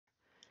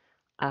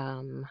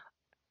Um,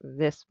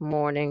 this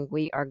morning,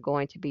 we are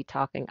going to be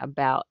talking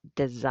about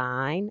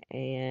design,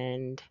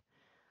 and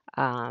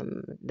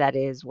that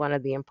is one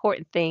of the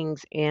important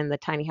things in the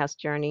tiny house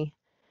journey.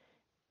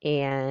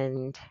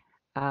 And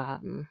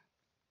um,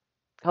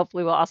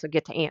 hopefully, we'll also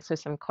get to answer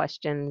some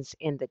questions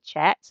in the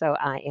chat. So,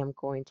 I am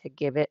going to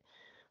give it,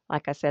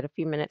 like I said, a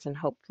few minutes and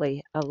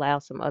hopefully allow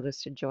some others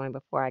to join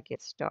before I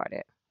get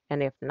started.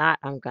 And if not,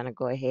 I'm going to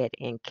go ahead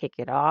and kick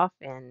it off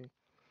and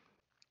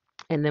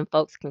then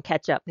folks can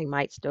catch up. They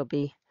might still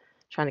be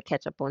trying to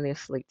catch up on their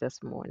sleep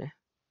this morning.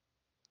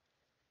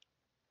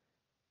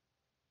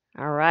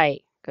 All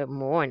right. Good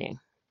morning.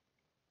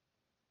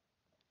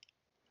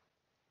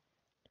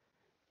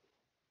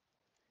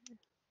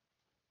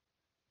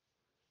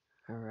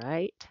 All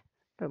right.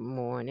 Good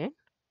morning.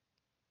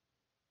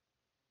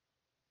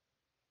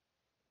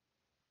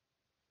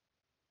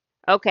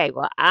 Okay.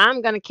 Well,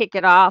 I'm going to kick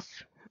it off.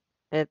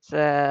 It's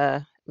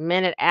a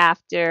minute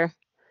after,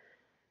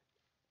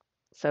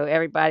 so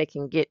everybody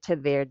can get to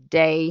their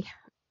day.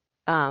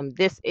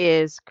 This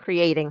is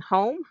Creating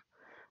Home,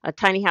 a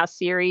tiny house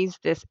series.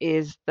 This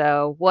is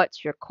the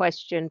What's Your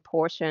Question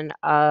portion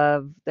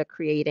of the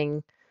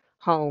Creating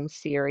Home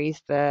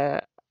series.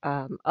 The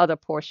other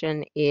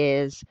portion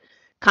is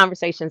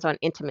conversations on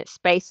intimate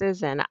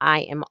spaces, and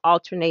I am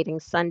alternating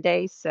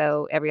Sundays.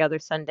 So every other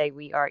Sunday,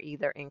 we are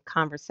either in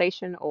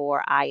conversation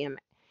or I am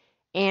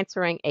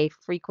answering a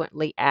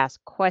frequently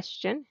asked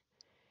question.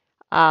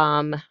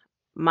 Um,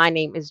 my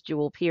name is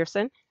Jewel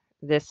Pearson.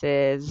 This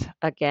is,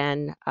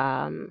 again,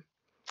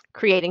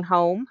 Creating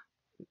Home.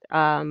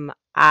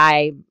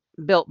 I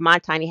built my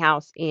tiny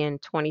house in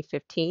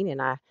 2015,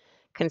 and I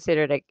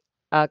considered it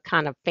a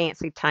kind of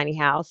fancy tiny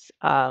house.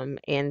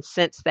 And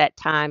since that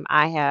time,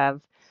 I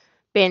have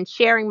been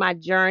sharing my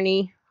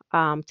journey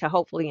to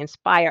hopefully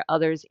inspire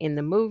others in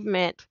the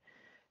movement,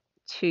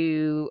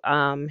 to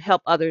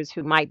help others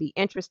who might be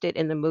interested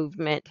in the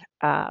movement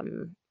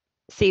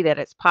see that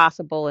it's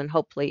possible and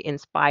hopefully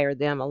inspire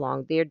them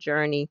along their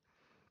journey.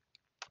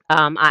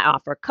 I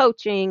offer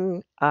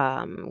coaching.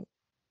 I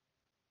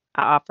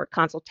offer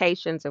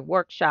consultations and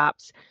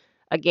workshops,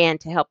 again,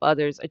 to help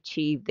others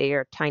achieve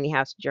their tiny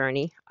house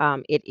journey.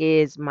 It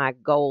is my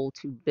goal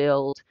to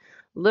build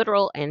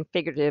literal and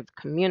figurative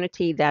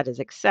community that is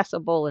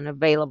accessible and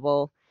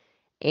available,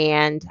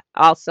 and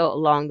also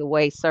along the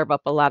way serve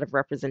up a lot of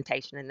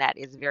representation, and that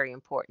is very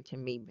important to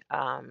me,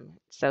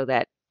 so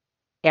that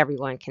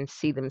everyone can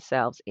see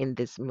themselves in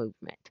this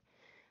movement.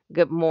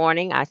 Good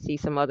morning. I see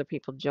some other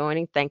people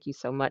joining. Thank you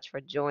so much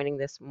for joining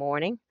this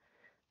morning,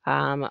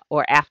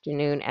 or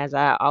afternoon, as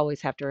I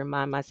always have to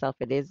remind myself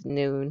it is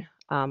noon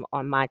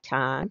on my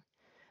time.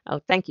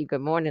 Oh, thank you.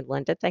 Good morning,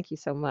 Linda. Thank you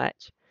so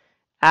much.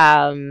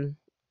 Um,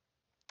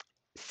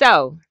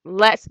 so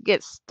let's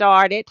get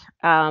started.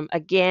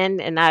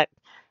 Again, I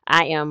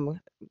am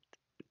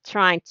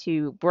trying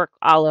to work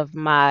all of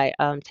my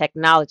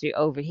technology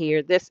over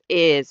here. This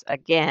is,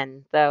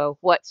 again, the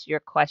What's Your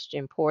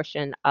Question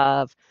portion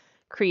of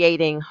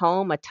Creating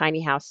Home, a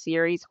tiny house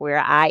series where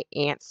I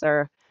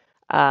answer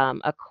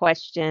a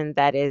question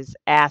that is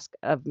asked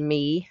of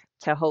me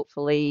to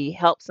hopefully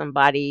help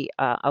somebody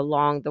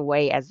along the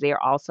way as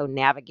they're also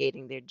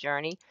navigating their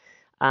journey.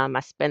 I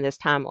spend this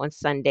time on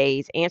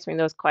Sundays answering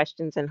those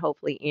questions and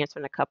hopefully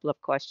answering a couple of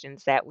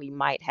questions that we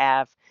might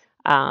have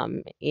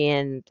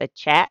in the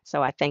chat.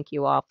 So I thank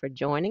you all for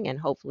joining, and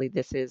hopefully,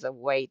 this is a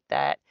way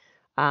that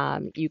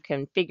you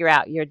can figure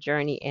out your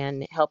journey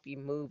and help you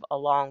move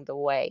along the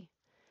way.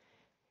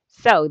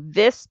 So,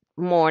 this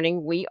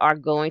morning, we are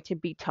going to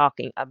be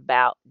talking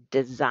about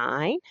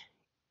design,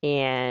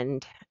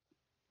 and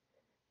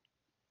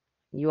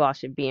you all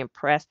should be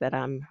impressed that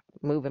I'm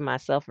moving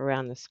myself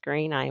around the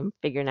screen. I am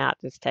figuring out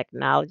this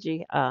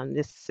technology,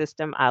 this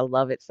system. I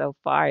love it so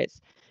far.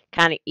 It's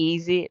kind of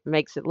easy. It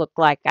makes it look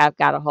like I've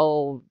got a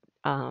whole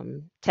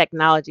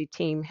technology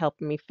team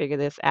helping me figure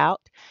this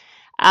out.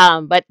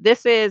 But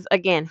this is,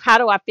 again, how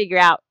do I figure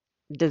out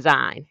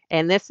design?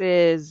 And this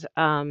is,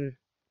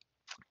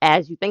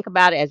 as you think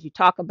about it, as you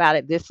talk about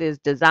it, this is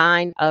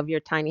design of your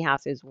tiny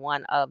house is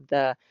one of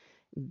the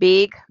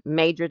big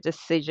major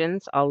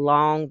decisions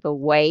along the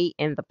way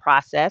in the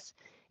process.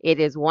 It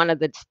is one of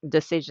the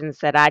decisions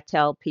that I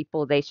tell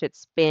people they should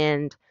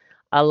spend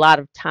a lot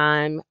of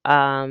time.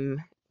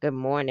 Good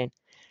morning.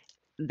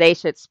 They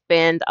should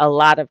spend a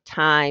lot of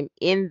time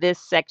in this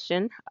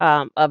section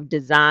of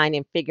design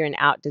and figuring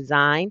out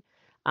design,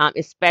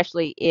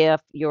 especially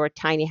if your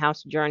tiny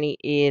house journey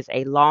is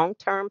a long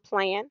term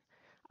plan.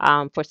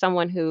 For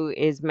someone who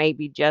is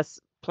maybe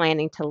just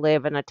planning to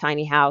live in a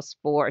tiny house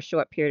for a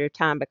short period of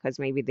time because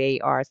maybe they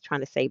are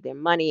trying to save their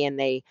money and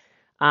they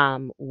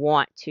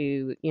want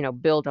to,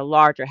 build a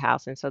larger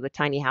house. And so the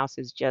tiny house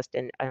is just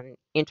an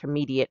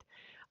intermediate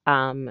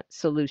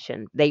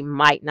solution. They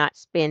might not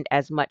spend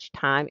as much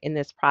time in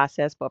this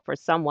process, but for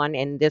someone,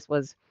 and this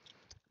was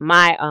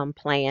my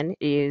plan,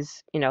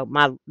 is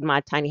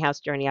my tiny house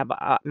journey.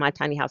 My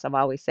tiny house, I've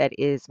always said,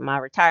 is my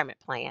retirement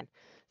plan.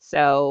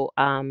 So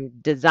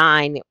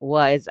design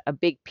was a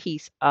big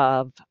piece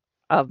of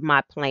of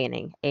my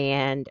planning.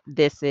 And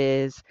this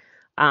is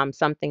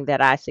something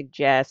that I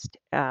suggest,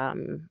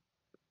 again,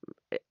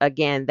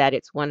 that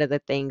it's one of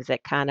the things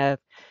that kind of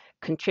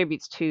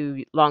contributes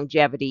to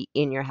longevity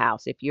in your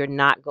house. If you're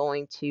not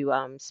going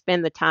to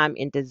spend the time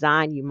in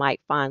design, you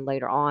might find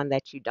later on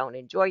that you don't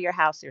enjoy your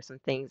house. There's some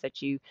things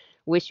that you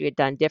wish you had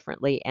done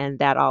differently, and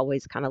that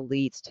always kind of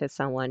leads to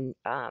someone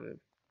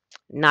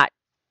not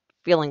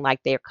feeling like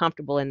they're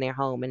comfortable in their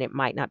home, and it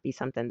might not be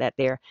something that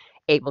they're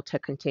able to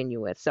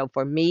continue with. So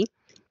for me,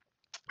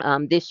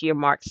 this year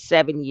marks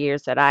 7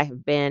 years that I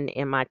have been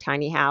in my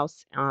tiny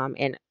house,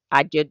 and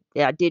I did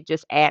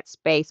just add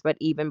space, but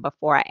even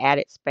before I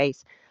added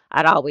space,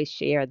 I'd always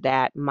share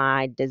that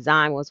my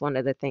design was one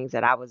of the things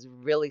that I was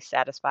really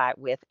satisfied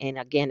with, and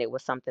again, it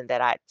was something that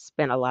I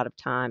spent a lot of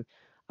time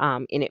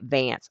in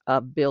advance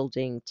of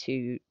building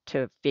to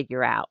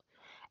figure out.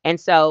 And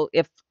so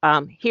if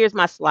here's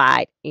my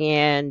slide,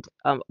 and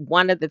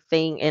one of the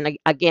thing, and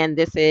again,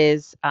 this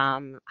is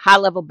high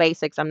level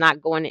basics. I'm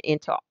not going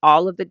into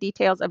all of the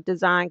details of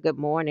design. Good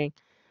morning.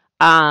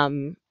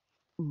 Um,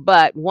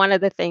 but one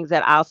of the things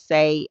that I'll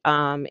say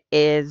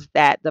is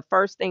that the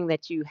first thing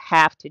that you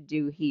have to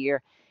do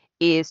here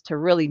is to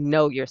really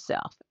know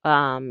yourself.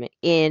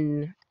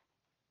 In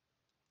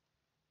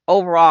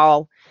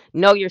overall,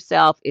 know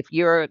yourself. If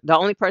you're the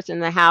only person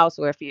in the house,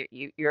 or if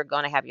you're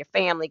going to have your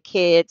family,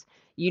 kids,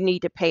 you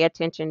need to pay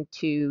attention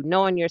to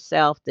knowing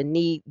yourself,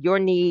 your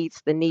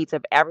needs, the needs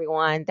of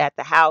everyone that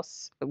the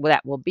house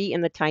that will be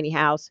in the tiny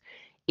house.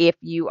 If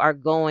you are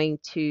going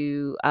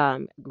to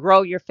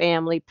grow your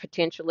family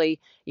potentially,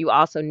 you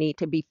also need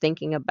to be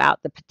thinking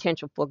about the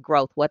potential for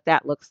growth, what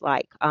that looks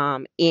like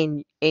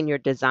in your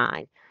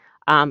design.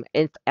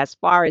 As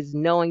far as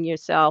knowing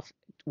yourself,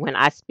 when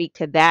I speak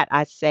to that,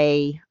 I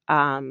say,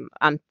 I'm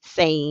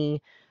saying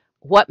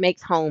what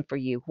makes home for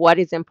you, what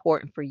is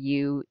important for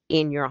you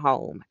in your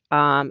home.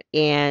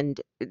 And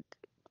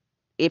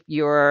if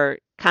you're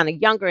kind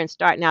of younger and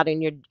starting out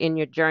in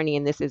your journey,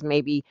 and this is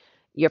maybe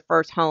your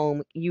first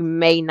home, you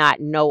may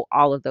not know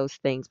all of those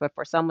things. But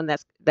for someone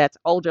that's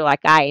older like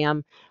I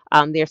am,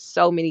 there's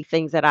so many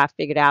things that I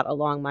figured out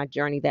along my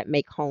journey that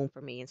make home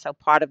for me. And so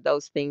part of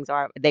those things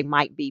are they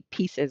might be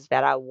pieces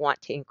that I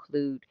want to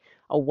include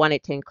or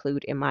wanted to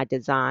include in my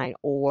design,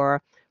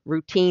 or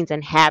routines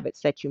and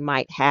habits that you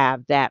might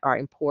have that are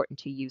important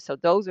to you. So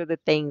those are the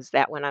things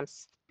that when I'm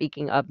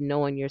speaking of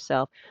knowing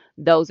yourself,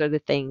 those are the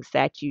things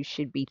that you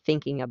should be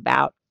thinking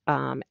about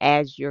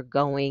as you're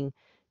going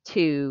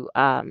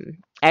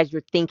as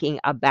you're thinking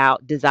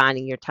about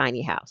designing your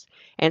tiny house.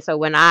 And so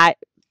when I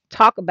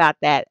talk about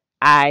that,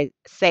 I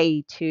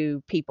say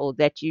to people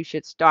that you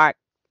should start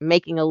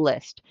making a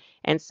list.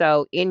 And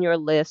so in your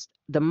list,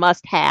 the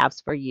must haves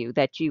for you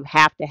that you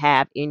have to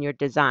have in your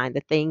design,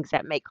 the things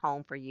that make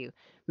home for you,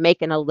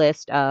 making a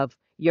list of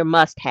your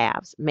must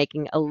haves,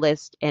 making a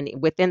list. And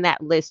within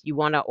that list, you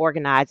want to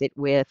organize it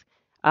with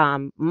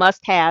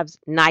must haves,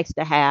 nice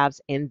to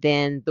haves, and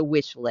then the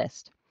wish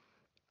list.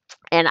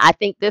 And I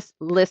think this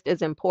list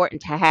is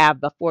important to have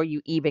before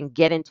you even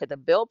get into the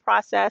build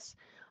process.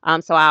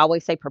 So I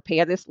always say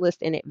prepare this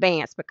list in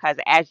advance, because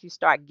as you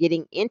start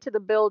getting into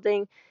the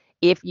building,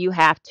 if you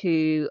have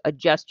to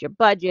adjust your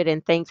budget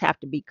and things have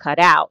to be cut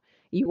out,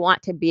 you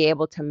want to be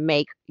able to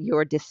make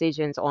your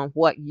decisions on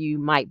what you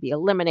might be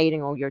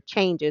eliminating or your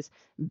changes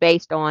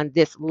based on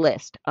this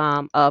list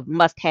of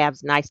must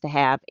haves, nice to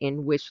have,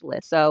 and wish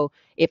list. So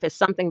if it's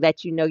something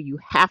that you know you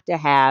have to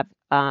have,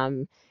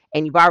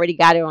 and you've already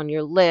got it on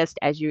your list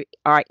as you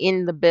are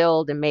in the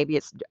build, and maybe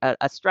it's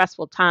a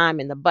stressful time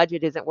and the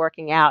budget isn't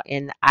working out,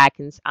 and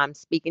I'm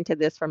speaking to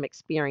this from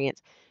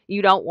experience.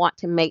 You don't want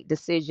to make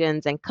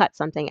decisions and cut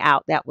something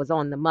out that was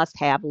on the must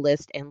have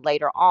list and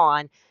later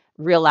on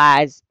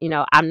realize,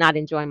 I'm not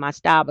enjoying my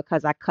style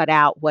because I cut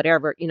out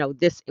whatever,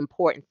 this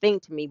important thing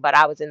to me, but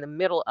I was in the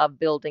middle of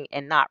building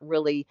and not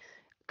really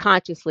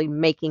consciously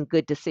making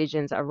good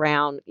decisions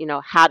around,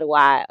 how do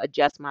I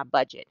adjust my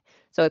budget.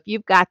 So if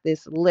you've got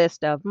this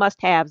list of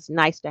must-haves,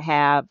 nice to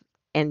have,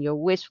 and your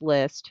wish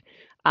list,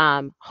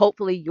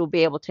 hopefully you'll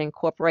be able to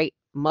incorporate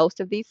most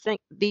of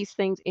these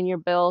things in your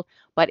build.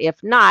 But if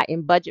not,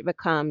 and budget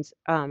becomes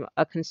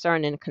a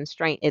concern and a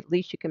constraint, at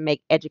least you can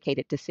make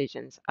educated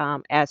decisions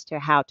as to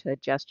how to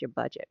adjust your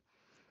budget.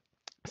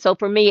 So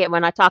for me,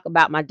 when I talk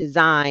about my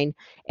design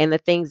and the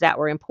things that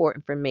were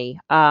important for me,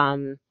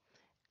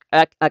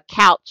 a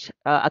couch,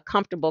 a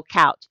comfortable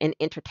couch, and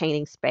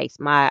entertaining space.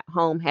 My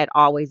home had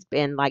always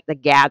been like the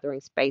gathering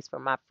space for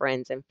my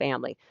friends and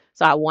family.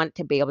 So I wanted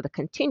to be able to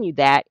continue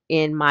that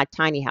in my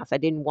tiny house. I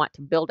didn't want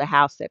to build a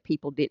house that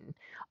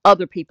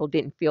other people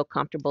didn't feel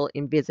comfortable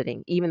in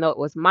visiting, even though it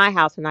was my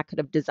house and I could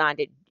have designed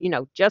it,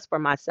 just for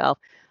myself.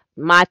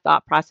 My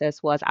thought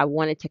process was I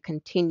wanted to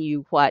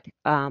continue what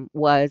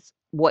was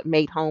what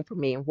made home for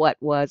me and what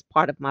was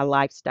part of my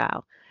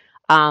lifestyle.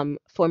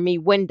 For me,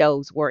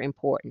 windows were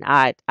important.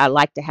 I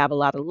like to have a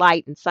lot of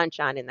light and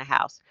sunshine in the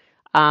house.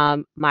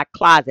 My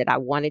closet, I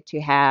wanted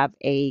to have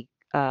a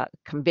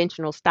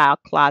conventional style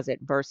closet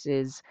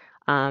versus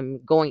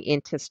going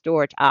into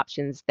storage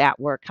options that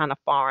were kind of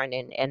foreign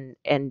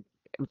and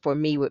for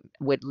me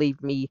would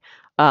leave me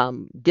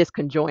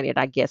disconjointed,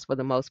 I guess, for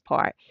the most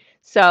part.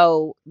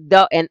 So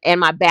the and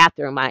my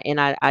bathroom,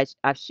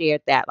 I've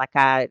shared that, like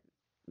I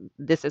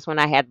this is when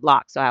I had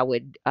locks, so I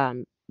would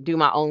do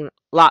my own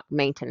lock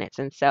maintenance.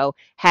 And so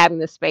having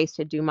the space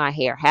to do my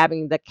hair,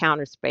 having the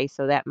counter space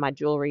so that my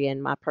jewelry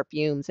and my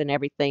perfumes and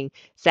everything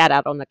sat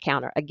out on the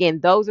counter. Again,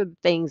 those are the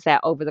things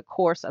that over the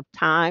course of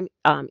time,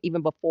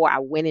 even before I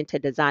went into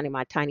designing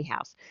my tiny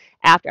house,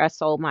 after I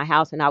sold my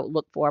house and I would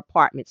look for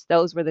apartments,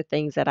 those were the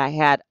things that I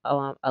had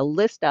a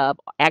list of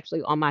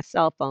actually on my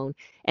cell phone.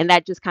 And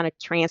that just kind of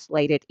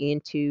translated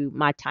into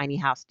my tiny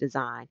house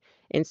design.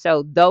 And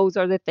so those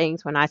are the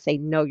things when I say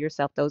know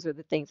yourself, those are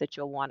the things that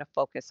you'll want to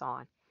focus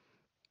on.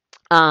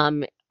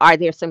 Are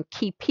there some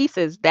key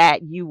pieces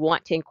that you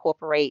want to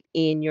incorporate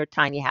in your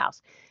tiny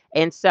house?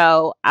 And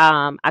so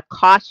I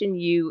caution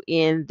you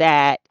in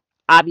that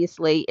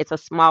obviously it's a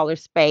smaller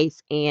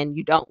space and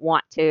you don't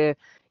want to,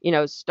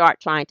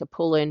 start trying to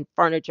pull in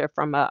furniture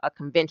from a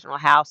conventional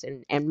house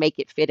and make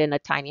it fit in a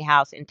tiny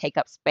house and take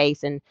up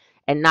space and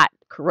not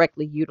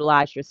correctly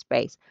utilize your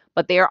space.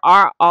 But there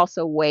are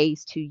also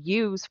ways to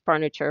use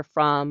furniture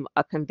from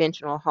a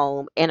conventional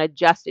home and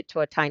adjust it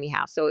to a tiny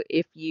house. So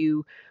if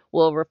you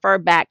will refer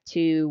back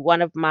to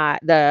one of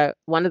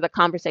the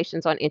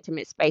conversations on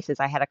intimate spaces.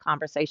 I had a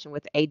conversation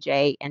with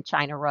AJ and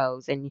China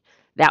Rose, and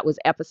that was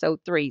episode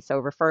 3. So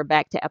refer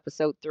back to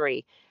episode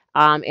 3.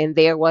 And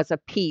there was a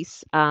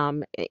piece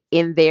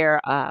in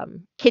their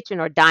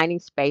kitchen or dining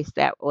space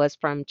that was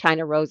from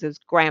China Rose's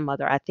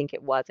grandmother, I think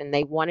it was, and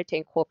they wanted to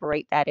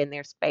incorporate that in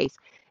their space.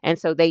 And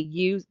so they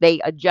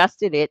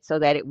adjusted it so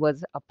that it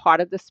was a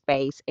part of the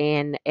space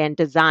and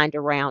designed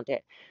around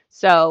it.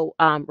 So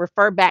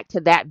refer back to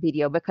that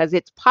video because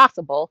it's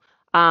possible.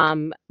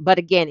 But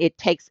again,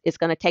 it's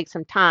going to take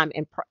some time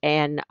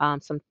and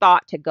some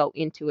thought to go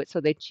into it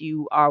so that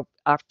you are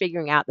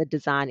figuring out the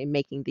design and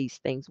making these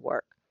things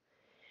work.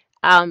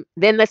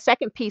 Then the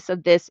second piece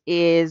of this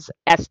is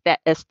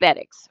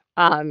aesthetics.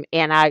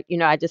 And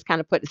I just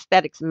kind of put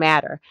aesthetics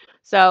matter.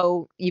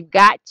 So you've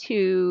got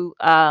to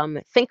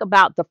think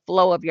about the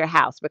flow of your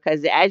house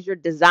because as you're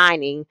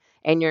designing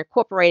and you're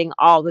incorporating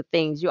all the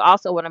things, you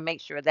also want to make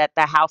sure that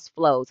the house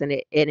flows and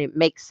it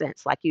makes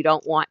sense. Like you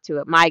don't want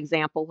to, my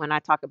example, when I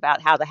talk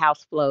about how the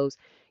house flows,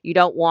 you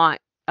don't want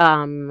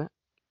um,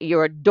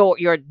 your door,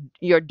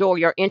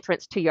 your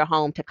entrance to your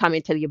home to come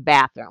into your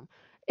bathroom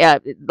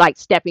like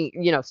stepping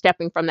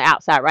from the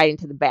outside right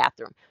into the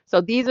bathroom.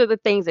 So these are the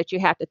things that you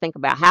have to think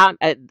about. How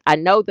I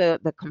know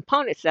the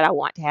components that I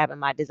want to have in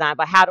my design,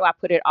 but how do I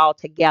put it all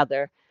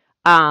together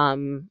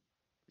um,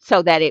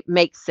 so that it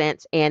makes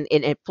sense and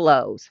it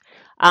flows?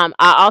 I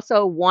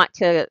also want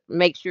to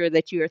make sure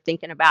that you are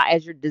thinking about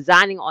as you're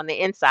designing on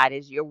the inside,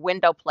 is your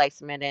window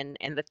placement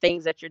and the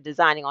things that you're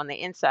designing on the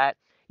inside.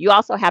 You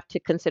also have to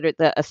consider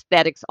the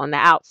aesthetics on the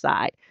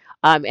outside.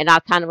 And I'll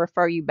kind of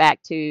refer you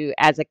back to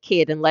as a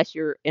kid, unless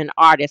you're an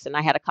artist. And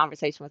I had a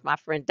conversation with my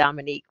friend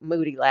Dominique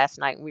Moody last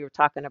night, and we were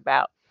talking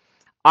about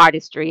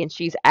artistry, and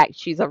she's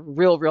a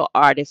real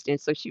artist, and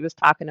so she was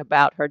talking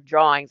about her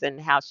drawings and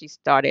how she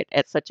started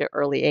at such an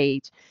early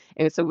age.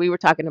 And so we were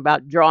talking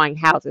about drawing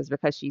houses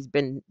because she's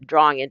been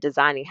drawing and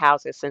designing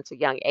houses since a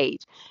young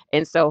age.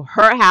 And so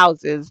her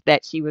houses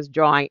that she was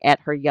drawing at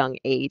her young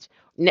age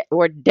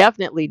were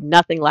definitely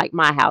nothing like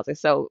my houses.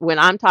 So when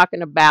I'm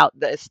talking about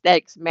the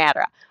aesthetics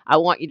matter, I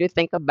want you to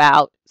think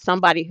about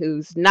somebody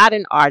who's not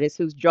an artist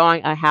who's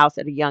drawing a house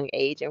at a young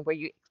age, and where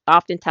you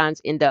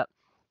oftentimes end up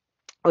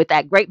with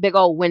that great big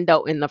old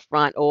window in the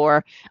front,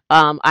 or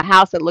a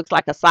house that looks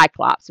like a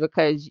cyclops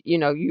because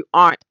you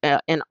aren't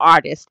an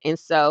artist. And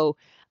so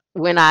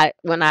when I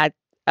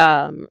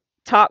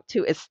talk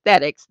to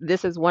aesthetics,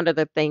 this is one of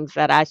the things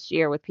that I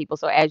share with people.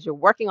 So as you're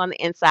working on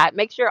the inside,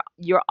 make sure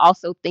you're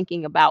also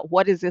thinking about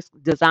what is this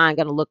design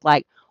going to look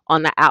like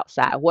on the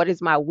outside. What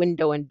is my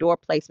window and door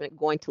placement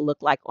going to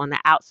look like on the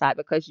outside,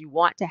 because you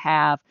want to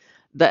have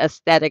the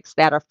aesthetics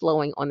that are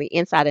flowing on the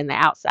inside and the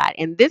outside.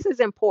 And this is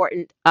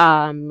important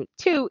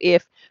too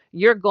if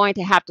you're going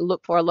to have to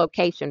look for a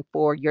location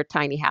for your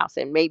tiny house,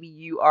 and maybe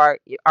you are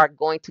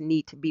going to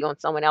need to be on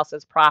someone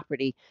else's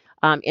property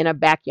in a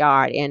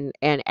backyard. And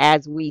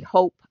as we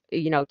hope,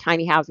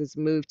 tiny houses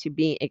move to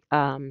being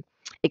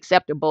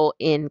acceptable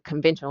in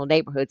conventional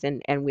neighborhoods,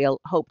 and we'll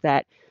hope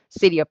that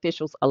city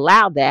officials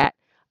allow that.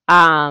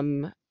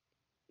 Um,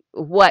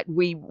 what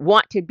we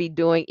want to be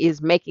doing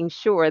is making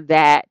sure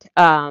that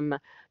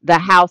the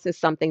house is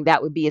something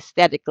that would be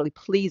aesthetically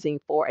pleasing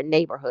for a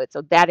neighborhood.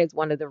 So that is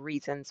one of the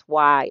reasons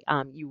why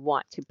you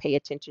want to pay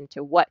attention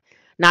to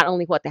not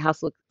only what the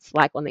house looks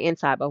like on the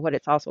inside, but what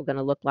it's also going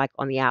to look like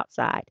on the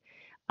outside.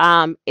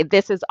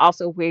 This is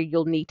also where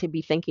you'll need to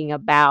be thinking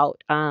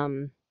about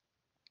maximizing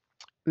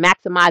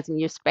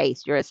your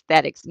space, your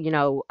aesthetics,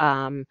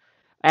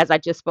 as I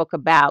just spoke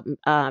about,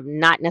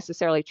 not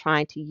necessarily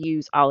trying to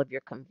use all of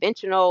your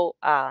conventional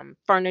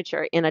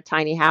furniture in a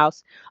tiny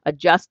house,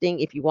 adjusting,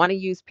 if you want to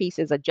use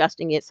pieces,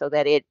 adjusting it so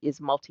that it is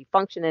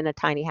multifunction in a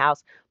tiny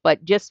house,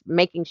 but just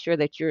making sure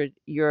that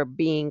you're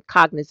being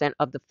cognizant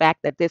of the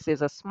fact that this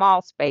is a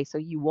small space, so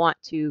you want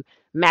to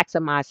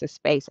maximize the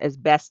space as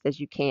best as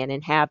you can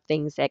and have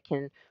things that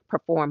can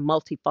perform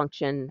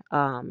multifunction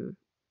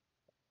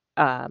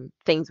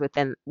things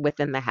within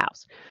the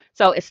house.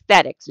 So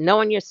aesthetics,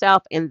 knowing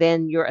yourself, and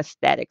then your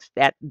aesthetics.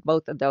 That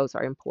both of those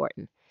are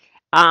important.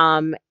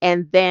 And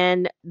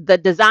then the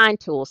design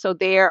tools. So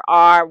there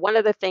are one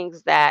of the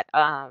things that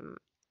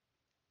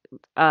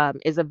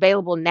is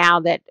available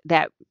now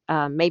that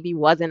maybe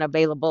wasn't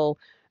available,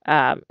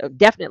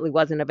 definitely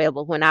wasn't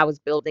available when I was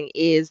building,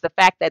 is the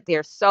fact that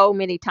there's so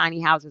many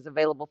tiny houses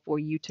available for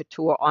you to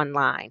tour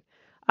online.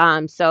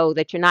 So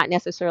that you're not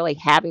necessarily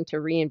having to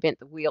reinvent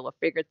the wheel or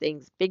figure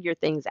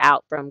things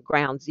out from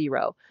ground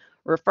zero.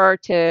 Refer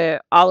to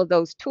all of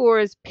those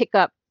tours, pick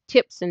up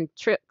tips and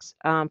tricks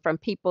from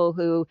people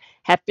who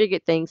have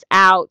figured things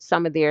out.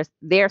 Some of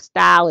their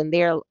style and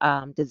their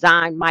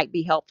design might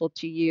be helpful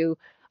to you.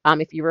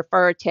 If you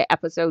refer to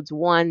episodes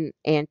 1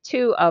 and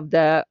 2 of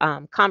the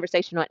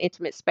conversation on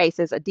intimate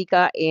spaces,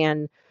 Adika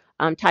and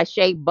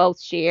Taishay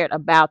both shared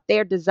about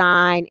their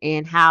design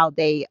and how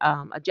they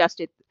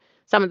adjusted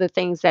some of the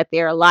things that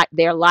their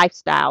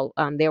lifestyle,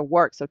 their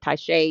work. So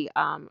Taishay,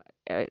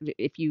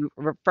 if you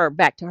refer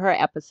back to her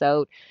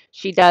episode,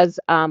 she does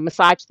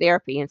massage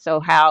therapy, and so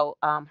how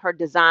her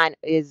design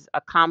is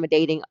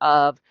accommodating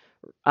of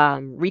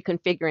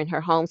reconfiguring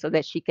her home so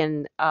that she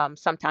can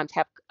sometimes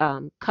have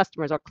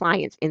customers or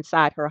clients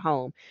inside her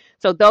home.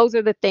 So those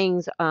are the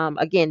things,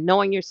 again,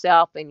 knowing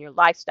yourself and your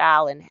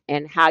lifestyle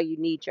and how you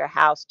need your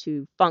house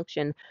to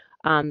function.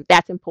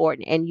 That's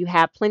important. And you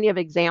have plenty of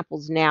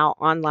examples now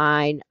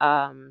online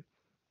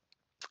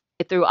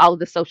through all of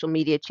the social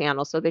media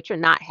channels so that you're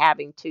not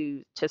having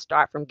to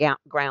start from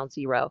ground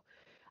zero.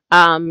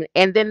 And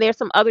then there's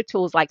some other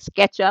tools like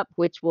SketchUp,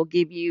 which will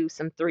give you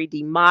some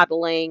 3D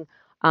modeling.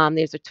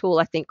 There's a tool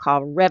I think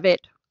called Revit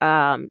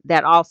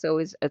that also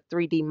is a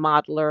 3D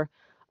modeler.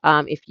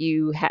 If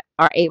you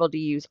are able to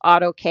use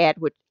AutoCAD,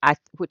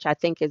 which I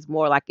think is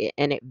more like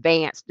an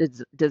advanced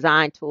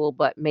design tool,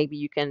 but maybe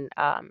you can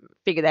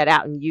figure that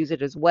out and use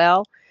it as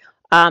well.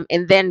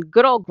 And then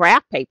good old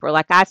graph paper.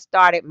 Like I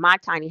started my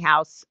tiny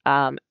house,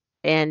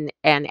 and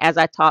as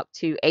I talked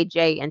to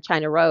AJ and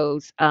China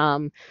Rose,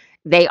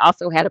 they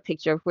also had a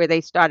picture of where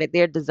they started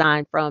their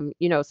design from,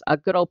 a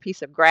good old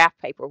piece of graph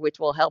paper, which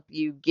will help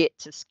you get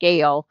to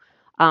scale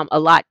a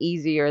lot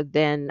easier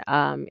than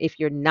if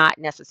you're not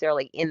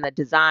necessarily in the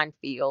design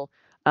field.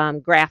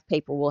 Graph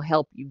paper will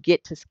help you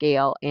get to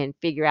scale and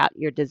figure out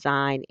your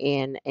design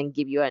and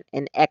give you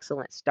an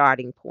excellent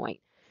starting point.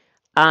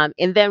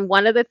 And then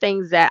one of the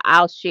things that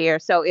I'll share,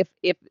 so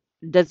if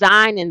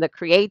design and the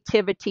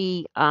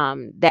creativity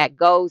that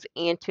goes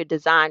into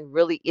design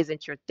really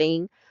isn't your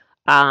thing,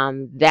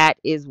 that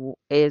is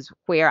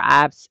where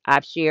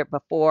I've shared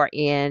before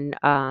in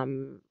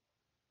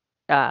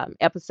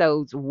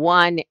episodes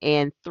 1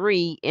 and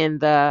 3 in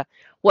the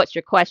 "What's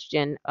Your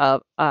Question"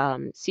 of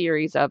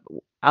series of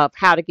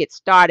how to get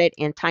started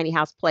in tiny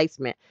house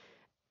placement.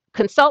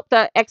 Consult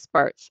the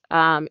experts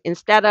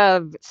instead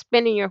of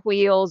spinning your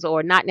wheels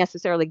or not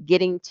necessarily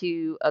getting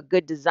to a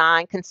good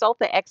design. Consult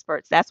the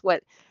experts. That's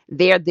what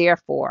they're there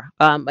for.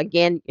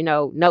 Again,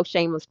 no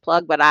shameless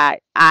plug, but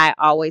I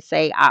always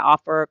say I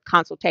offer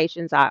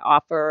consultations. I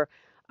offer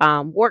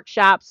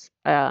workshops.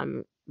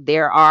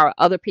 There are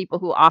other people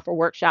who offer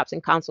workshops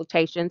and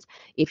consultations.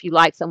 If you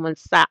like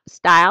someone's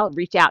style,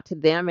 reach out to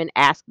them and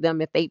ask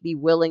them if they'd be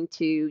willing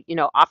to,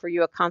 offer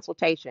you a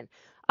consultation.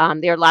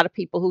 There are a lot of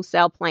people who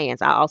sell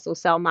plans. I also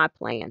sell my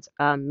plans.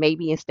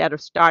 Maybe instead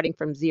of starting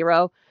from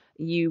zero,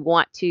 you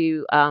want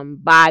to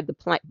buy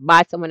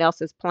someone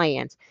else's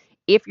plans.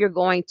 If you're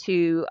going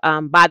to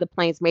buy the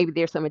plans, maybe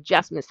there's some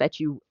adjustments that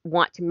you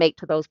want to make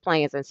to those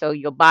plans, and so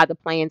you'll buy the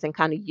plans and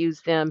kind of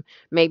use them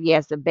maybe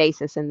as the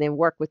basis, and then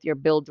work with your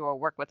builder or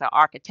work with an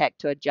architect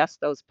to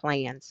adjust those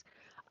plans.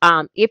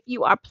 If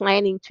you are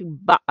planning to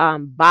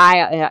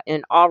buy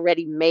an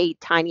already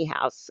made tiny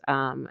house,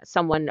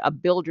 a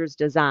builder's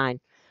design,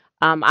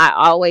 I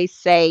always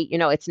say,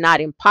 it's not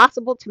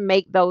impossible to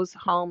make those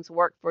homes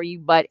work for you,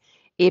 but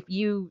if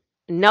you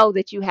know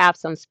that you have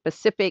some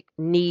specific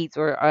needs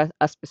or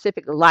a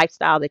specific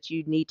lifestyle that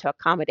you need to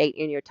accommodate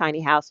in your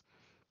tiny house,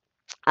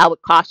 I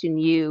would caution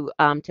you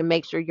to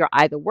make sure you're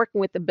either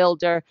working with the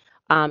builder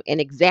and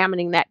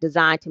examining that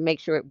design to make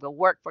sure it will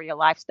work for your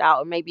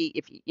lifestyle, or maybe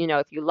if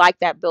you like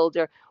that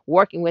builder,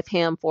 working with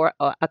him for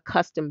a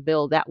custom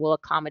build that will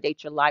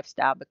accommodate your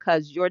lifestyle,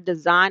 because your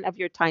design of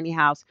your tiny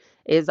house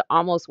is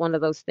almost one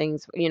of those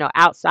things,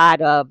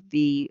 outside of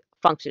the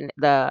function,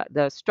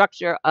 the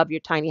structure of your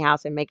tiny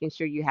house, and making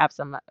sure you have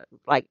some,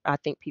 like I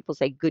think people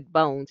say, good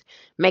bones,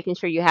 making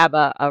sure you have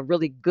a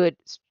really good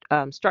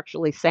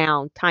structurally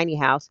sound tiny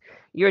house.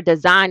 Your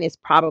design is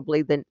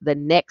probably the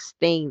next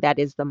thing that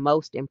is the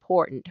most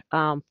important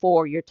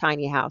for your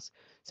tiny house.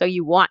 So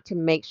you want to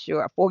make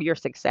sure for your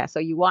success. So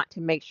you want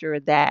to make sure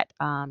that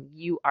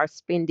you are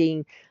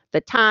spending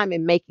the time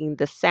in making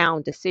the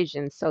sound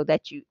decisions so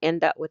that you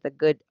end up with a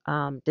good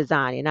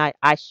design. And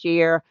I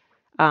share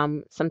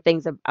some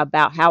things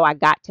about how I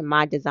got to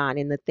my design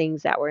and the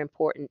things that were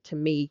important to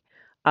me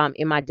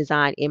in my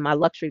design in my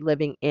luxury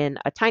living in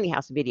a tiny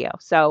house video.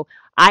 So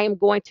I am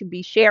going to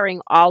be sharing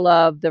all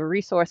of the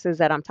resources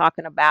that I'm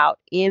talking about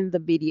in the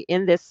video,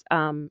 in this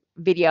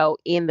video,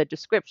 in the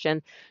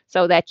description,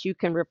 so that you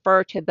can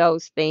refer to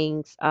those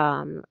things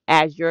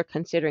as you're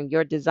considering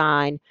your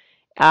design.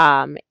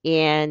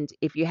 And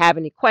if you have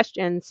any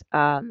questions,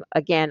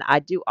 again, I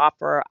do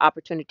offer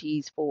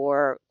opportunities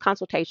for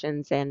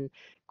consultations and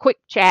quick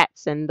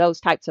chats and those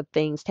types of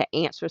things to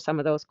answer some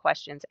of those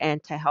questions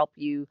and to help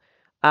you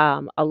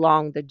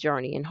along the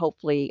journey. And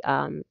hopefully,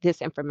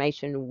 this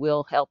information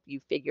will help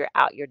you figure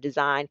out your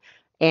design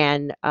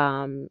and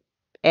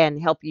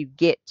help you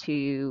get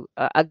to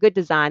a good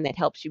design that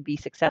helps you be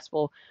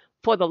successful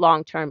for the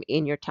long term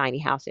in your tiny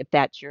house, if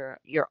that's your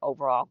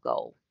overall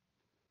goal.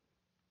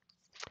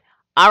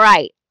 All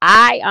right.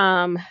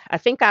 I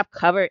think I've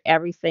covered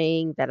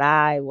everything that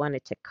I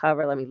wanted to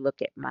cover. Let me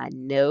look at my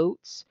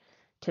notes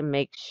to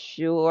make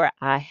sure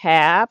I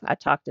have. I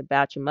talked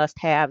about your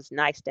must-haves,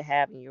 nice to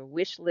have in your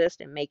wish list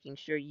and making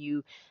sure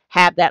you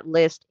have that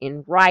list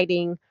in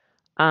writing.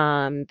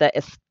 The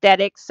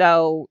aesthetics.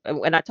 So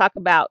when I talk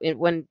about it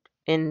when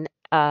in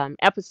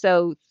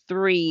episode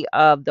 3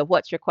 of the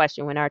What's Your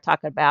Question, when I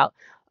talk about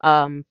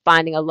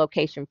finding a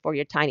location for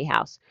your tiny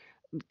house,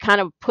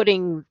 kind of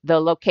putting the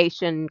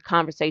location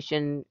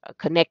conversation,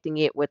 connecting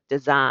it with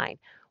design.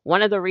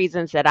 One of the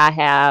reasons that I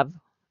have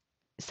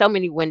so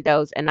many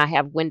windows and I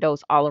have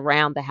windows all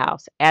around the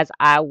house, as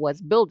I was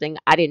building,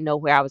 I didn't know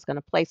where I was going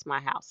to place my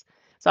house.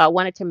 So I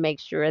wanted to make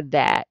sure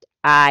that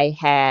I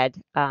had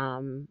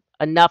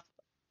enough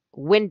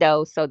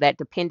window so that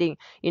depending,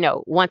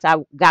 once I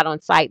got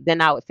on site,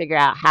 then I would figure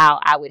out how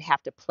I would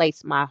have to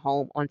place my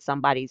home on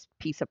somebody's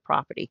piece of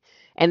property.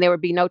 And there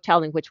would be no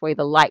telling which way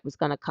the light was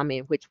going to come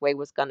in, which way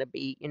was going to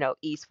be,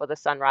 east for the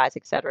sunrise,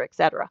 et cetera, et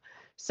cetera.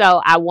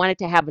 So I wanted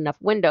to have enough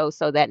windows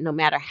so that no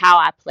matter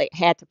how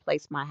had to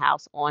place my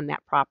house on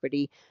that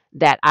property,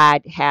 that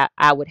I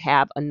would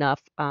have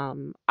enough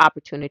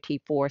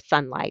opportunity for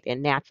sunlight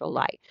and natural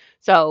light.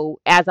 So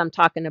as I'm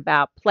talking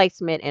about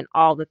placement and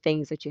all the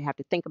things that you have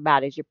to think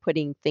about as you're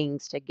putting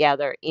things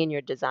together in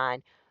your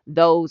design,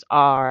 those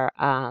are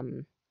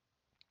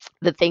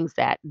the things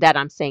that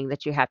I'm saying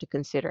that you have to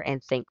consider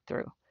and think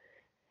through.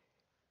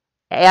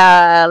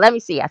 Let me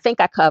see. I think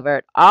I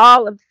covered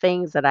all of the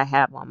things that I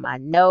have on my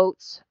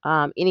notes.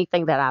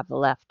 Anything that I've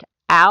left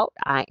out,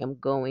 I am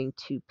going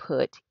to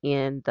put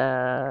in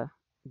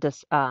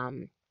this,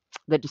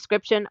 the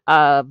description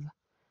of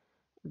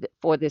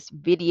for this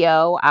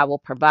video. I will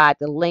provide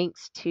the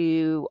links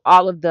to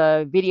all of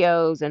the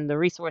videos and the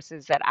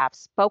resources that I've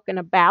spoken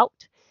about.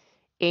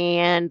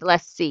 And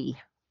let's see,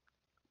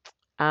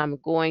 I'm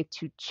going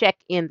to check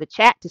in the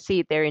chat to see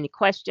if there are any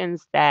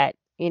questions that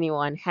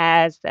anyone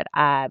has that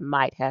I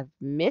might have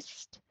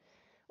missed,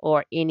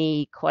 or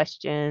any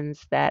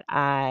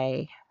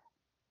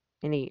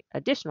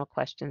additional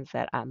questions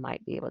that I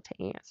might be able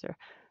to answer.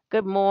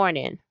 Good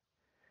morning.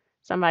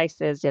 Somebody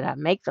says, did I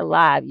make the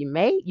live?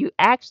 You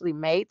actually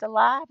made the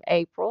live,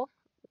 April.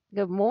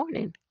 Good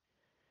morning.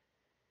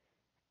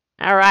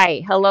 All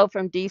right. Hello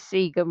from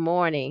DC. Good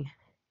morning.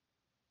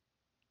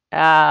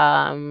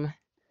 Um,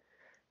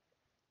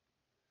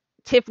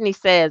 Tiffany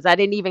says, I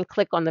didn't even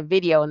click on the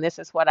video, and this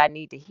is what I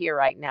need to hear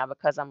right now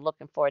because I'm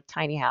looking for a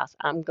tiny house.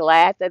 I'm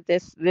glad that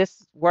this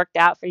worked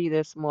out for you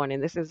this morning.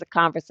 This is a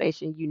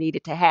conversation you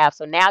needed to have.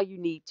 So now you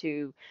need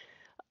to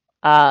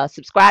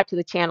subscribe to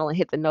the channel and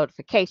hit the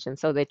notification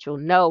so that you'll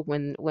know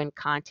when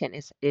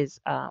content is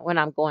when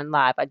I'm going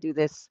live. I do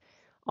this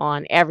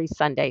on every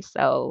Sunday.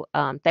 So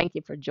thank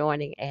you for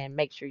joining, and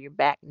make sure you're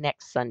back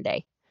next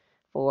Sunday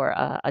for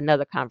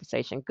another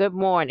conversation. Good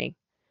morning.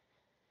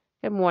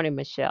 Good morning,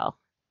 Michelle.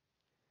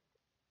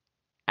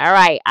 All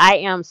right, I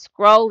am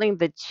scrolling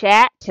the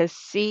chat to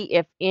see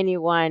if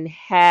anyone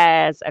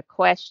has a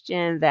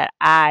question that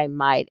I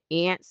might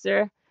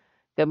answer.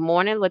 Good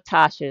morning,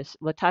 Latasha.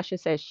 Latasha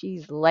says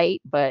she's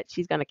late, but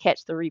she's going to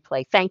catch the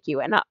replay. Thank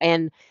you.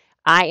 And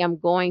I am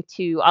going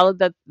to all of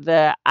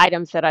the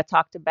items that I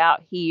talked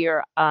about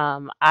here.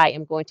 I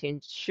am going to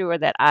ensure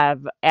that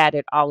I've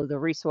added all of the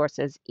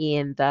resources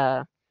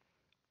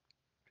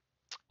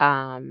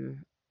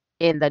um,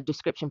 in the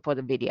description for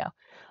the video.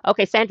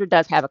 Okay, Sandra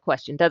does have a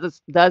question.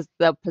 Does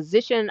the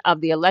position of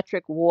the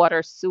electric,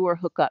 water, sewer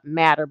hookup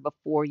matter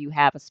before you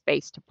have a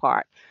space to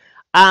park?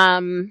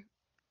 Um,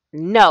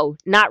 no,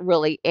 not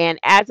really. And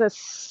as a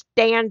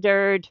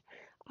standard,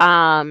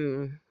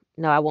 no,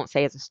 I won't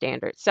say as a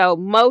standard. So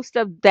most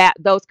of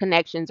those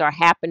connections are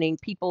happening.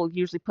 People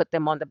usually put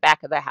them on the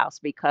back of the house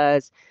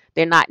because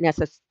they're not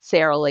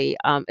necessarily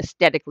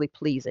aesthetically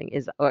pleasing,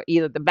 or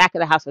either the back of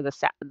the house or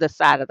the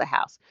side of the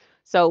house.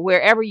 So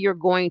wherever you're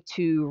going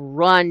to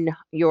run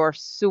your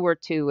sewer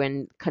to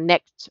and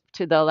connect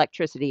to the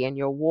electricity and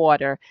your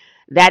water,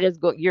 that is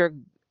you're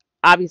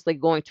obviously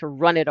going to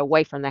run it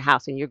away from the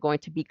house, and you're going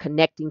to be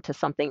connecting to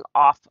something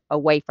off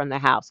away from the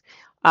house.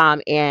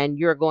 And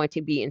you're going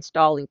to be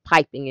installing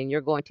piping, and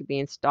you're going to be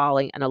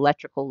installing an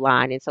electrical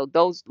line. And so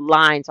those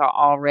lines are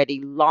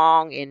already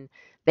long, and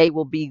they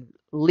will be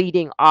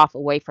leading off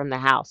away from the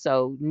house.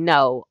 So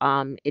no,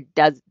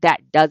 that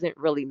doesn't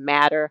really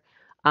matter.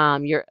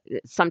 You're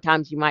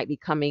sometimes you might be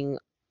coming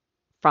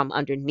from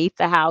underneath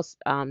the house,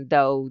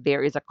 though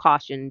there is a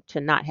caution to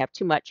not have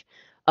too much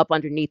up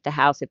underneath the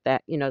house. If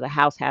that, the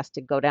house has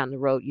to go down the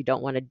road, you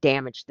don't want to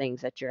damage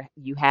things that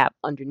you have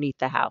underneath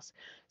the house.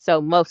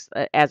 So most,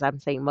 as I'm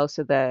saying, most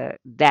of the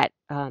that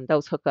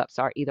those hookups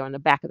are either on the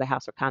back of the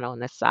house or kind of on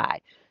the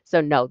side. So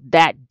no,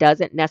 that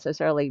doesn't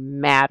necessarily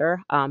matter,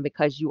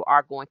 because you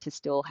are going to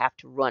still have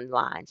to run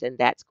lines, and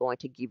that's going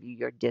to give you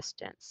your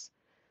distance,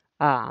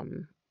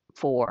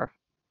 for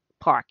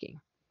parking.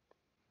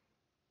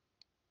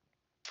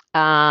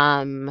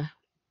 Um,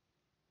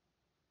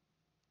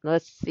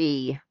 let's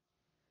see.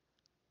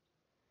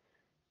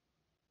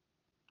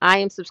 I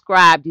am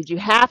subscribed. Did you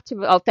have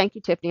to? Oh, thank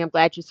you, Tiffany. I'm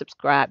glad you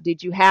subscribed.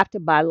 Did you have to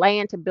buy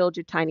land to build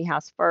your tiny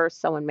house first?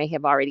 Someone may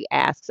have already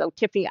asked. So,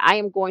 Tiffany, I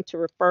am going to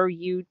refer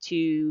you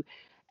to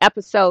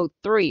episode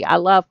 3. I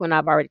love when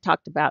I've already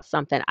talked about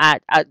something.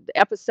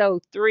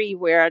 Episode 3,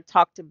 where I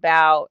talked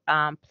about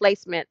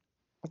placement.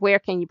 Where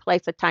can you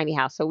place a tiny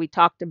house? So we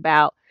talked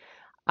about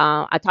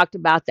I talked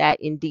about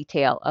that in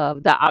detail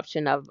of the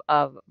option of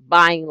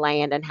buying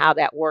land and how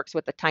that works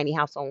with a tiny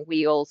house on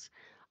wheels,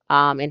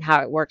 and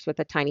how it works with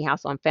a tiny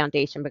house on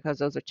foundation, because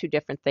those are two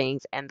different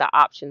things, and the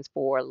options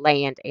for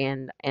land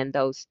and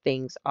those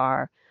things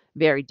are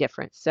very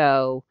different.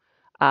 So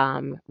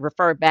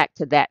refer back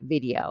to that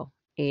video,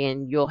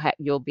 and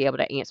you'll be able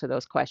to answer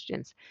those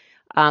questions.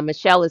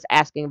 Michelle is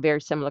asking a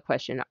very similar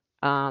question.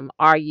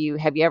 Have you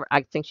ever,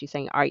 I think she's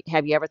saying,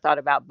 have you ever thought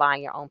about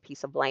buying your own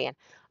piece of land?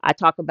 I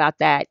talk about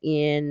that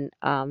in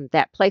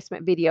that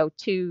placement video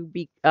to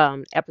be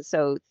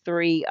episode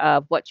 3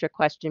 of What's Your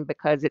Question,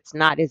 because it's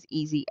not as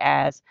easy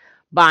as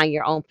buying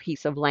your own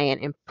piece of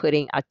land and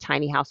putting a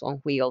tiny house on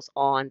wheels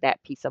on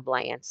that piece of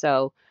land.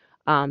 So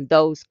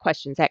those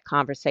questions, that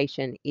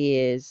conversation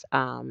is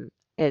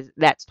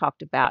that's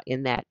talked about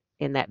in that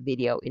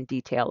video in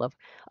detail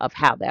of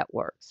how that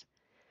works.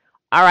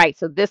 All right,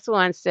 so this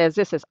one says,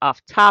 this is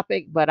off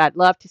topic, but I'd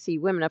love to see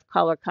women of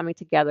color coming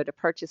together to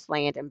purchase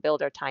land and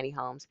build our tiny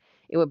homes.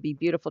 It would be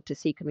beautiful to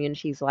see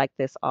communities like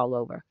this all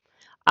over.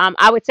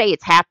 I would say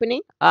it's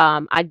happening.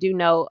 I do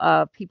know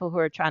of people who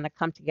are trying to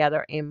come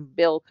together and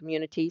build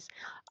communities.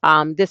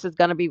 This is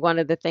going to be one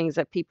of the things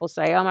that people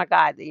say, "Oh my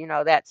God,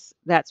 that's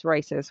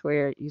racist."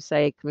 Where you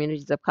say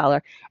communities of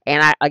color,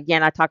 and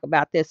I talk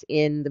about this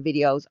in the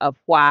videos of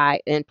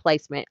why and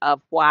placement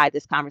of why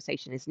this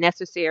conversation is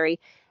necessary,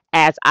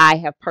 as I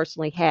have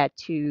personally had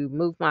to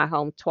move my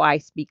home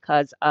twice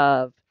because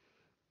of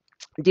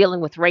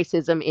dealing with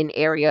racism in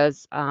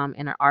areas,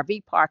 in an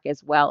RV park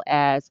as well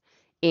as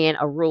in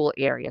a rural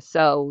area.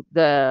 So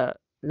the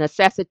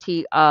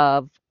necessity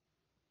of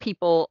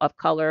people of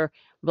color,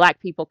 Black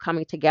people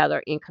coming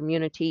together in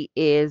community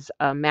is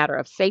a matter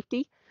of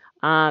safety.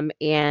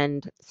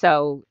 And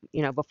so,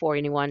 before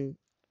anyone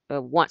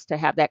wants to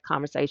have that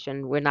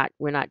conversation, we're not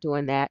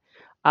doing that,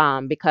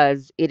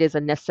 because it is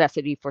a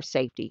necessity for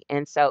safety.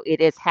 And so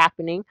it is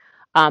happening.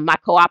 My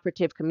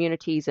cooperative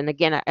communities, and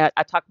again,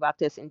 I talk about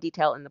this in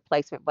detail in the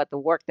placement, but the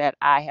work that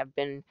I have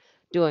been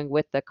doing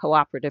with the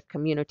cooperative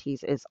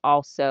communities is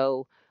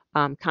also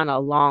kind of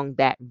along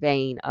that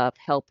vein of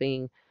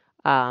helping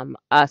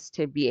us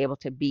to be able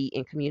to be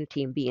in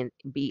community and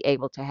be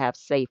able to have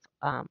safe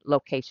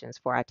locations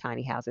for our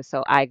tiny houses.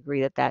 So I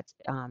agree that that's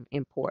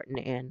important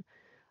and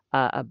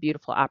a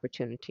beautiful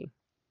opportunity.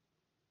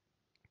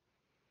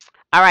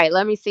 All right,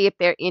 let me see if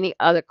there are any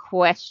other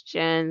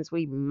questions.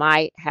 We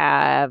might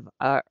have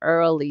an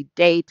early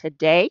day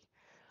today.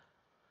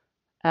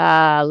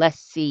 Let's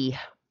see.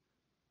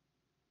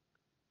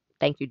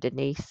 Thank you,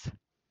 Denise.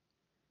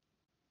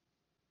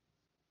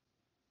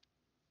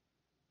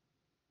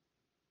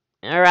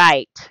 All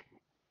right.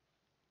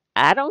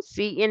 I don't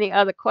see any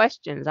other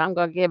questions. I'm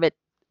going to give it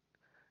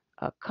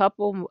a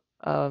couple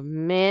of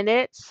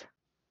minutes.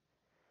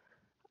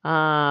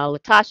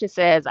 Latasha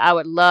says, I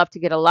would love to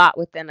get a lot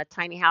within a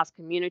tiny house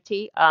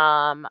community.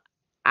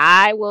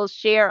 I will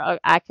share,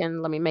 let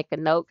me make a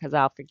note because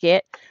I'll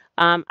forget.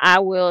 I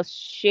will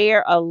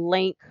share a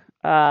link.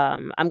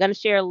 I'm going to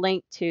share a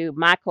link to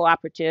my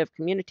cooperative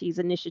communities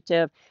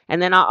initiative. And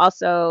then I'll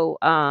also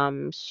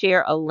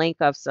share a link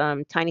of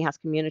some tiny house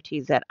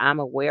communities that I'm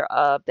aware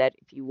of, that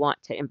if you want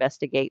to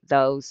investigate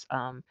those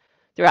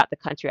throughout the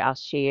country, I'll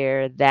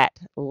share that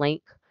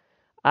link,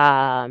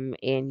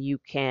 and you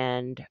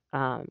can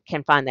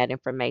find that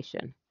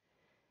information.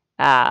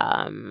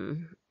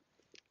 Um,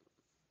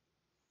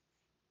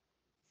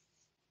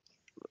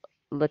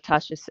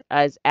 Latasha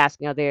is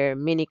asking, are there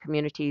many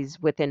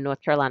communities within North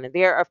Carolina?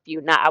 There are a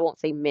few. Not, I won't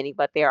say many,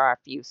 but there are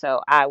a few.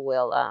 So I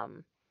will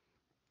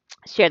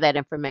share that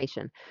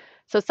information.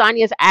 So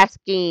Sonia's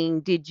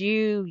asking, did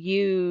you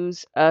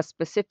use a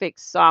specific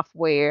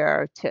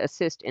software to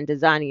assist in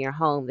designing your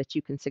home that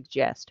you can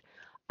suggest?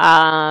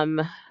 I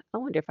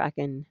wonder if I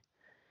can.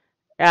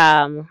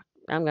 Um,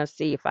 I'm gonna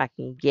see if I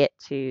can get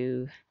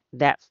to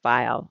that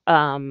file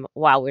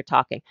while we're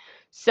talking.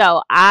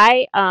 So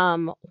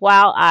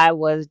while I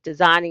was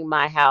designing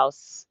my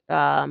house,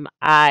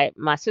 I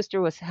my sister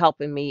was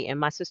helping me, and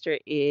my sister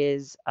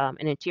is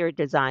an interior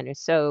designer.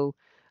 So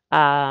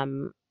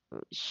um,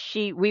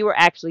 we were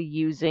actually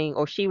using,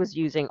 or she was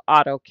using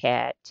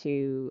AutoCAD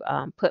to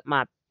put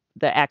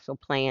the actual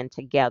plan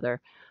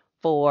together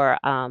for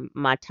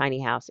my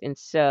tiny house, and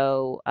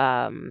so.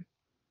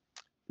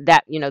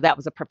 That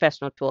was a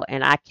professional tool,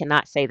 and I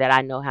cannot say that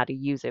I know how to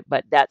use it,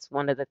 but that's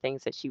one of the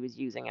things that she was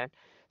using. And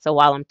so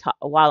while I'm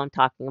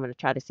talking, I'm going to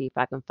try to see if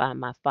I can find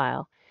my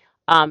file.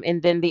 And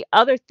then the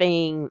other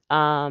thing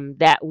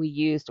that we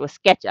used was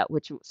SketchUp,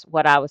 which was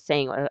what I was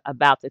saying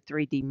about the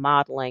 3D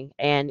modeling,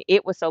 and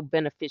it was so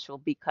beneficial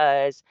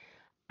because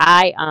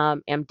I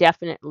am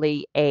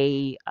definitely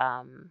a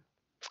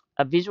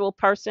visual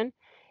person.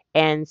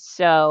 And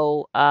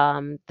so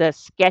the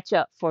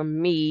SketchUp for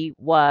me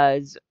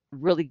was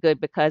really good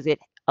because it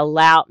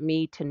allowed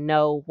me to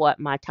know what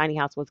my tiny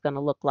house was going to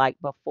look like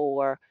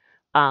before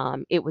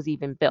it was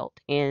even built.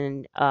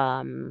 And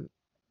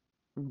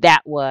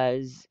that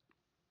was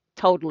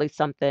totally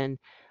something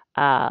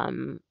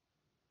um,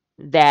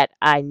 that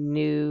I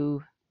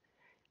knew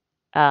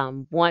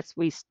once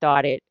we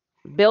started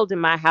building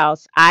my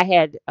house. I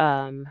had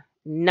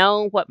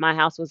known what my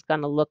house was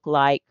going to look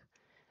like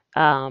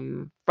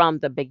from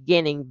the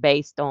beginning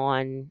based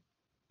on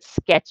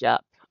SketchUp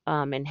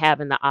and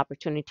having the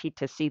opportunity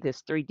to see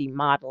this 3D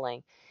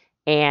modeling.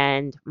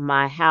 And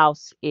my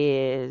house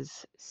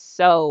is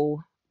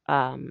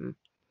um,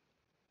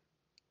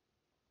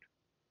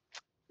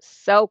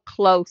 so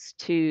close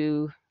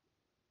to,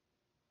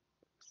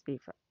 see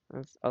if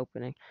it's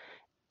opening,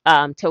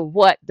 to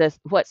what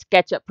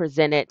SketchUp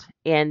presented,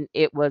 and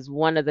it was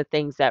one of the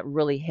things that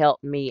really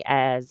helped me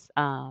as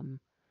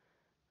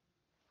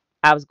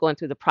I was going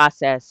through the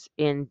process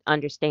in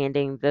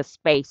understanding the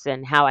space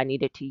and how I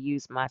needed to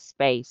use my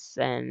space.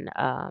 And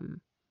I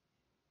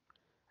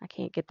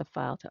can't get the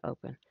file to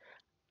open.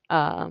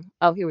 Oh,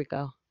 here we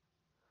go.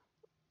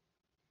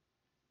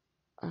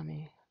 I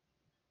mean,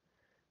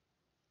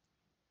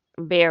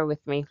 bear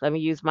with me. Let me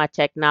use my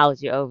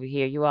technology over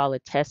here. You all are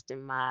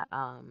testing my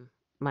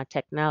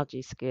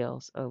technology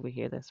skills over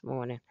here this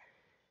morning.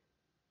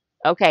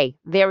 Okay,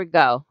 there we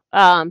go.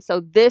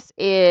 So this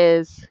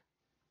is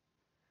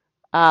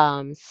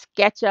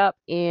SketchUp,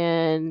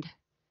 and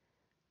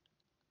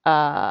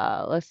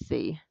let's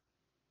see.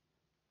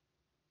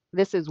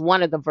 This is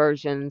one of the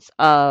versions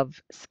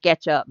of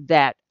SketchUp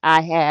that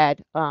I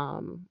had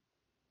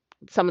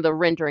some of the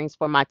renderings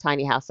for my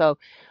tiny house. So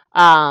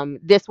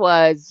this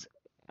was,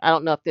 I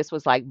don't know if this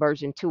was like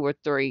version 2 or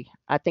 3.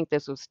 I think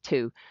this was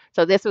 2.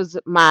 So this was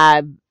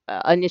my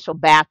initial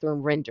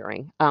bathroom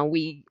rendering.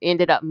 We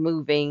ended up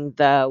moving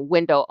the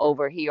window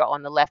over here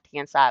on the left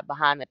hand side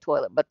behind the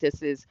toilet, but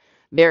this is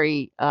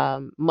very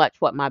much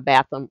what my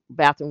bathroom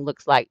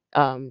looks like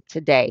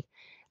today.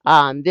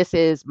 This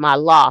is my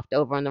loft.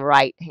 Over on the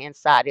right hand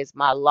side is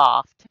my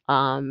loft,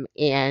 and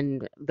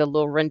the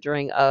little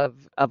rendering of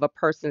a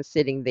person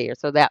sitting there.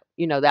 So that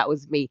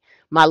was me.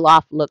 My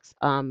loft looks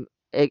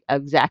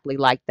exactly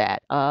like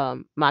that.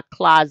 My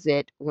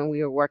closet, when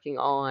we were working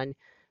on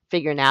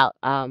figuring out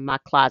my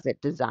closet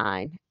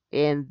design,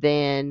 and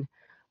then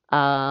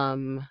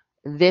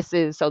this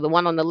is, so the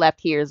one on the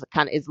left here is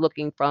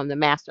looking from the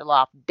master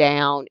loft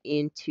down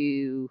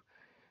into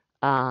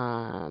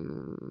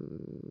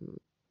um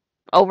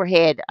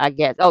overhead, I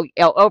guess.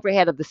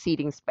 Overhead of the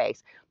seating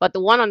space. But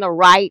the one on the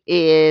right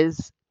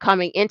is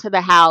coming into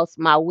the house,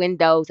 my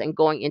windows, and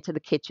going into the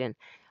kitchen.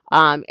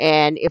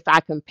 And if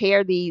I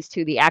compare these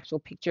to the actual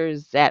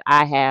pictures that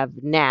I have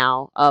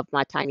now of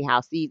my tiny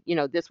house,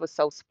 this was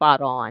so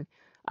spot on.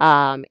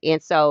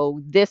 And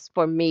so this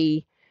for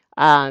me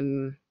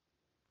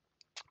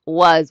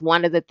was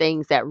one of the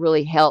things that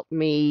really helped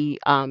me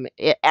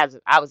as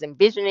I was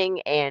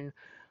envisioning and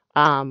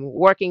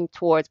working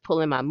towards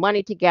pulling my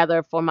money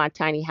together for my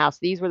tiny house.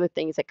 These were the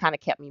things that kind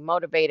of kept me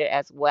motivated,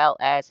 as well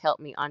as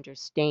helped me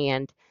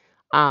understand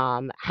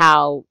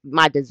how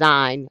my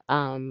design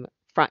from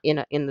in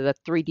the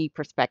 3D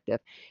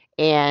perspective.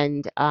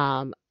 And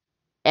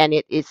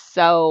it is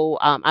so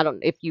I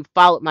don't, if you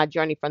followed my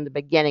journey from the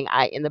beginning,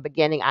 I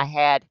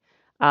had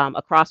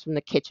across from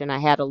the kitchen, I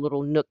had a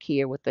little nook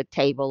here with a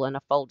table and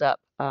a fold up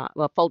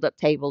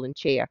table and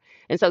chair.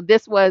 And so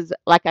this was,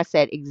 like I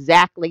said,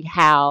 exactly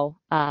how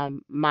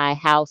my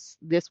house,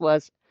 this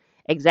was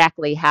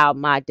exactly how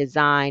my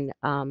design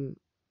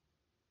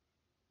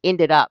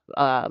ended up,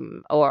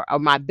 or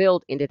my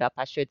build ended up,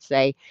 I should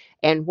say.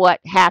 And what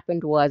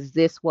happened was,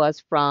 this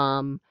was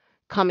from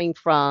coming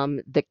from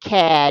the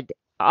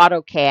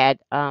AutoCAD.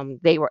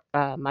 They were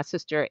my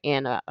sister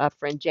and a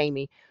friend,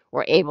 Jamie,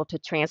 were able to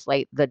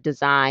translate the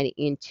design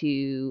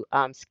into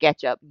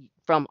SketchUp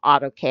from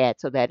AutoCAD,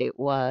 so that it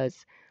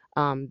was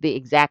the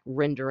exact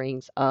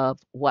renderings of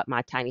what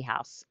my tiny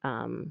house,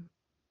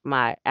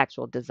 my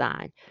actual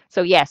design.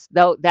 So yes,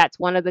 though that's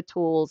one of the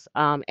tools,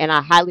 and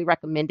I highly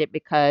recommend it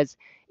because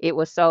it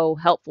was so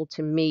helpful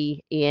to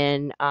me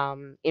in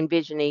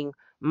envisioning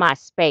my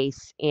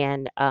space,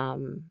 and I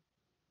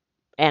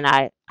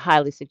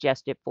highly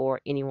suggest it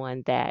for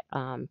anyone that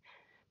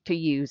to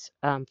use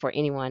for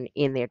anyone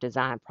in their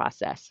design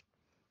process.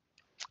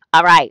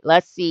 All right,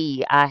 let's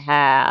see. I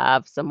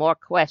have some more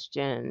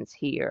questions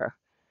here.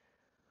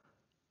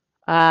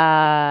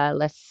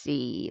 Let's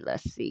see.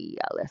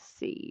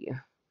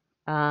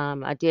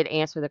 I did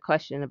answer the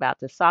question about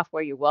the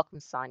software. You're welcome,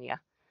 Sonia.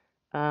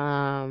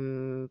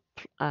 Someone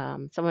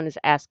is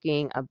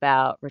asking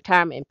about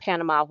retirement in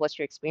Panama. What's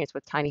your experience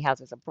with tiny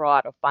houses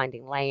abroad or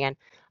finding land?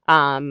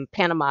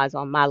 Panama is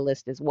on my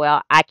list as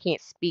well. I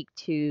can't speak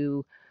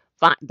to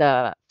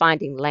the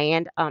finding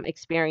land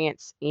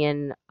experience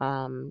in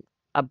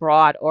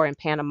abroad or in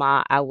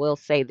Panama. I will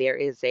say there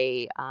is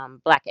a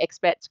Black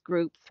expats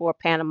group for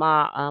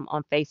Panama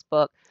on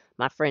Facebook.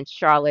 My friend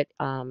Charlotte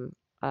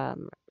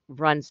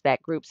runs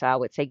that group, so I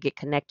would say get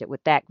connected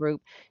with that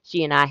group.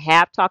 She and I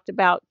have talked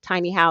about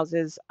tiny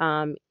houses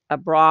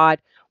abroad.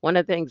 One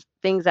of the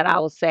things that I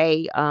will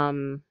say,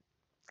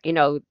 you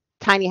know,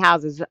 tiny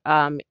houses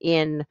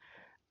in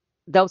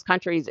those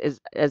countries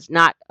is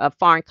not a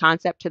foreign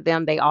concept to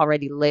them. They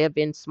already live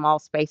in small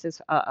spaces.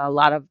 A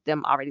lot of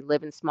them already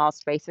live in small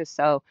spaces,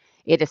 so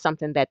it is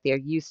something that they're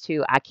used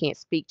to. I can't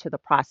speak to the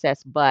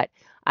process, but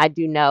I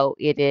do know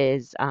it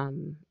is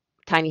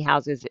tiny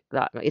houses.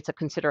 It's a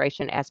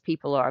consideration as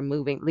people are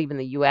leaving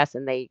the U.S.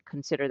 and they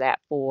consider that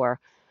for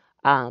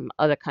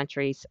other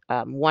countries.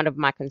 One of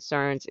my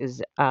concerns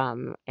is,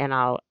 and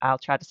I'll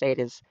try to say it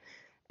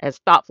as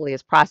thoughtfully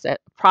as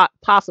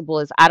possible,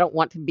 is I don't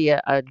want to be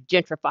a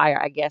gentrifier,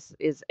 I guess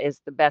is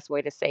the best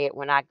way to say it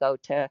when I go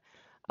to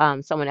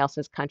someone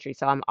else's country.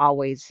 So I'm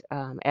always,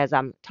 as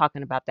I'm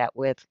talking about that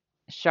with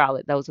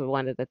Charlotte, those are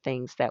one of the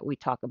things that we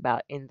talk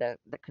about in the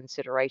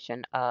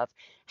consideration of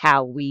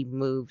how we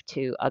move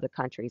to other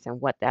countries and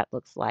what that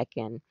looks like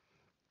and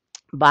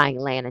buying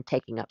land and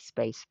taking up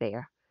space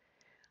there.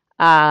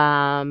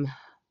 Um,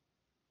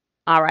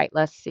 all right,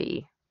 let's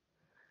see.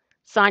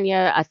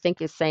 Sonia, I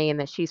think, is saying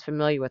that she's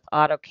familiar with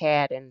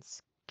AutoCAD and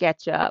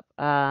SketchUp.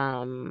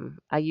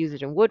 I use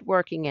it in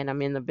woodworking and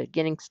I'm in the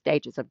beginning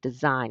stages of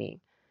designing.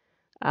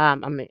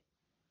 I'm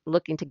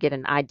looking to get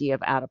an idea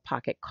of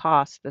out-of-pocket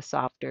costs. The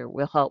software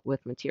will help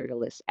with material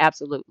lists.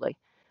 Absolutely.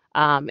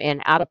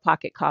 And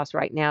out-of-pocket costs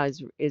right now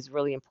is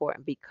really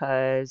important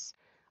because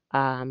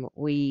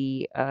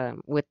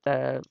with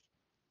the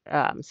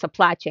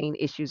supply chain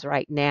issues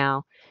right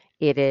now,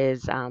 it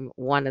is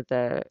one of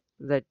the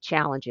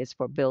challenges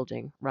for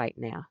building right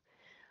now.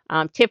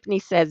 Tiffany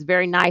says,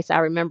 very nice. I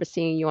remember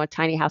seeing you on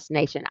Tiny House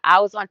Nation. I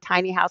was on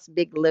Tiny House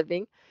Big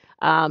Living,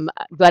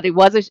 but it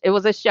was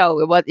a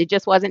show. It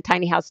just wasn't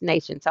Tiny House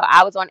Nation. So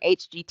I was on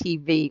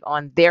HGTV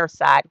on their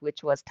side,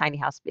 which was Tiny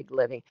House Big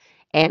Living,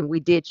 and we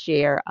did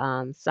share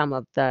some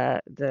of the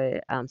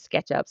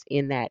SketchUps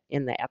in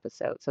the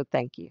episode. So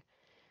thank you.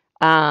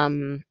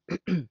 Um,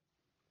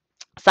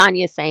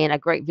 Sonia is saying a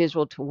great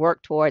visual to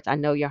work towards. I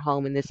know your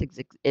home and this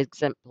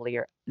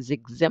exemplary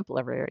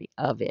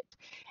of it.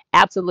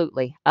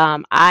 Absolutely.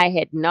 I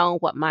had known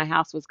what my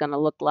house was going to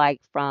look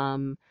like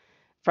from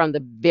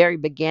the very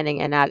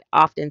beginning, and I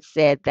often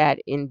said that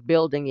in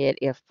building it,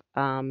 if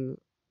the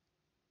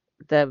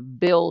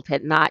build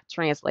had not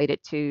translated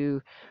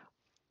to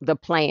the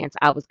plans,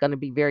 I was going to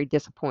be very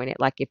disappointed.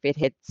 Like if it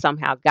had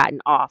somehow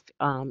gotten off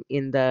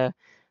in the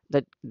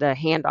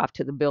handoff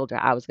to the builder,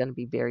 I was going to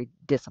be very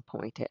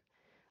disappointed.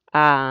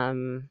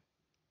 Um,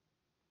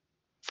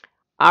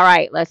 all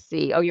right, let's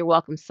see. Oh, you're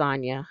welcome,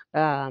 Sonia.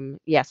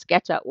 Yeah,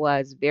 SketchUp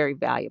was very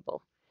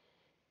valuable.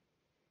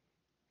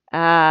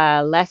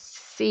 Let's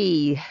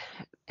see.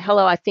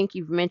 Hello, I think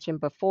you've mentioned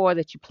before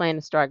that you plan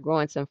to start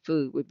growing some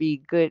food. Would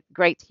be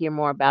great to hear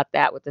more about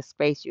that with the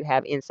space you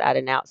have inside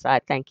and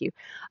outside. Thank you.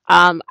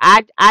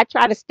 I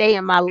try to stay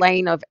in my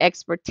lane of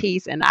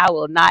expertise, and I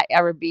will not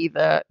ever be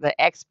the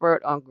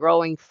expert on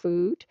growing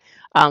food.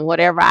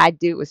 Whatever I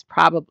do is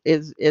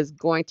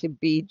going to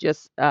be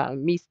just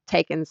me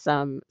taking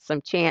some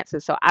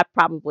chances. So I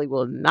probably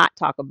will not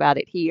talk about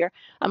it here.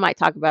 I might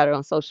talk about it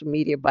on social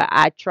media, but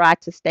I try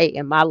to stay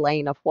in my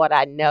lane of what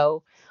I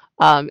know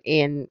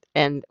in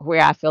and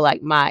where I feel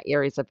like my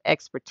areas of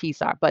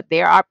expertise are. But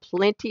there are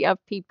plenty of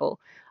people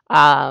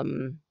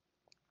um,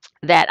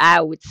 that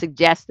I would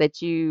suggest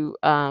that you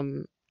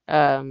um,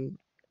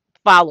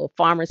 follow.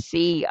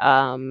 Pharmacy,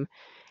 Green.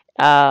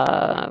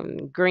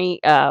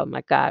 Oh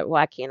my God,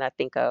 why can't I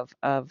think of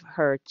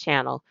her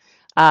channel?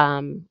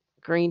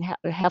 Green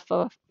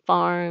Heifer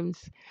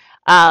Farms.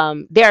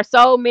 There are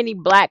so many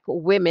Black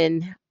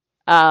women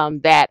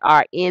that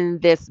are in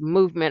this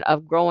movement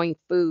of growing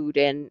food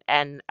and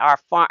are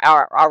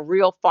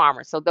real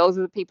farmers. So those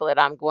are the people that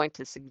I'm going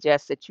to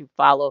suggest that you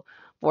follow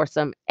for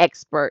some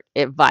expert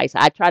advice.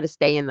 I try to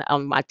stay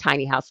on my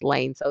tiny house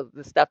lane, so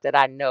the stuff that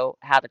I know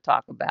how to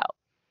talk about.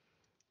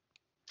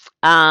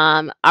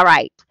 All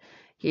right.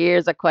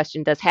 Here's a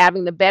question. Does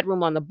having the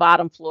bedroom on the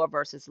bottom floor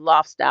versus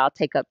loft style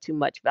take up too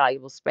much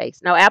valuable space?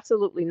 No,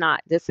 absolutely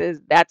not.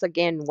 That's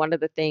again one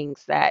of the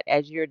things that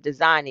as you're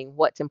designing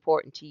what's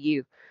important to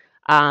you,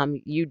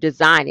 you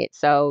design it.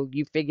 So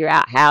you figure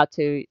out how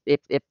to, if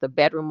the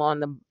bedroom on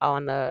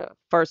the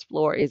first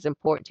floor is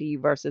important to you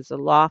versus the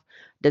loft,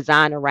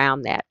 design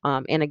around that.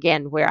 And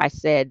again, where I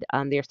said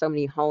there's so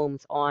many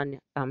homes on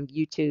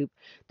YouTube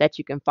that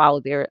you can follow.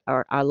 There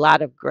are a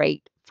lot of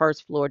great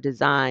first floor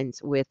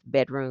designs with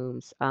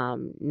bedrooms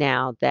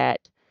now that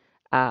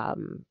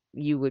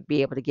you would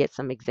be able to get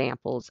some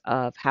examples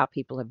of how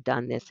people have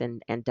done this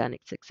and done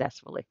it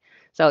successfully.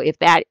 So if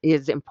that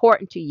is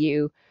important to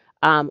you,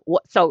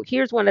 so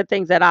here's one of the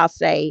things that I'll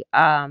say,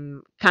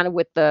 kind of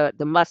with the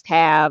must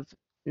have,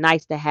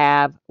 nice to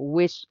have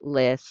wish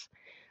list.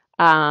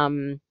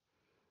 Um,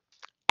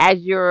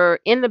 as you're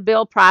in the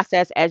build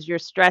process, as you're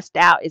stressed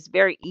out, it's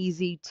very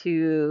easy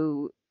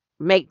to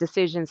make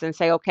decisions and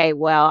say, okay,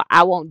 well,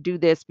 I won't do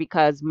this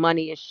because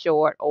money is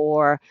short,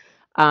 or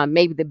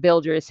maybe the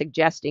builder is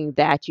suggesting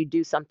that you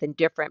do something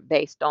different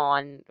based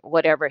on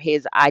whatever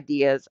his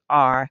ideas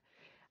are.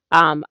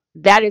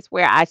 That is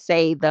where I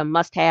say the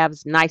must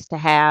haves, nice to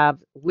have,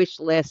 wish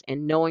list,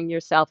 and knowing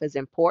yourself is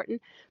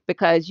important,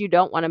 because you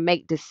don't want to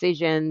make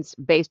decisions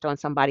based on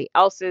somebody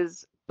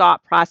else's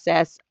thought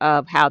process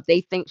of how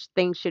they think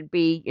things should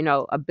be,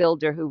 a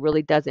builder who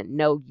really doesn't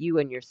know you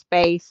and your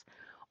space,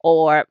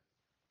 or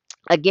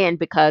again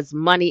because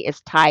money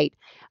is tight.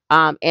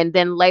 And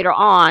then later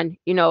on,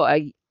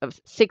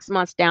 6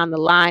 months down the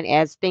line,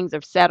 as things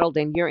have settled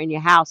and you're in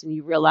your house and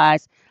you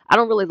realize, I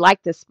don't really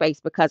like this space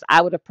because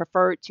I would have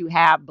preferred to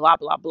have blah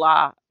blah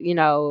blah,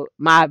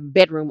 my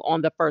bedroom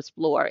on the first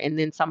floor, and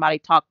then somebody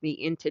talked me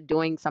into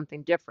doing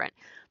something different.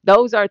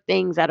 Those are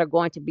things that are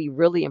going to be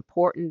really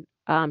important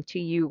to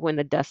you when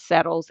the dust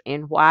settles,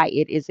 and why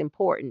it is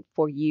important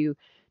for you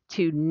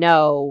to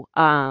know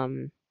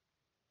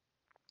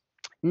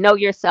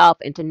yourself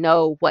and to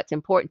know what's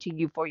important to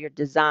you for your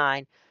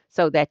design,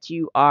 so that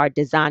you are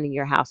designing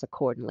your house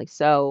accordingly.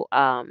 So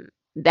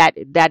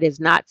that is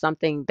not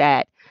something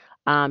that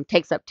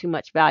takes up too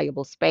much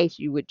valuable space.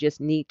 You would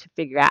just need to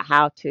figure out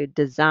how to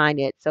design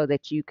it so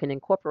that you can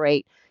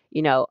incorporate,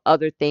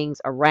 other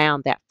things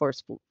around that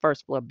first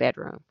floor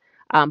bedroom.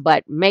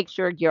 But make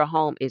sure your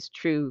home is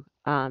true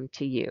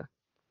to you.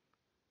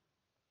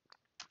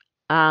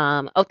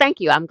 Oh, thank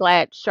you. I'm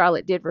glad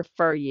Charlotte did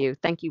refer you.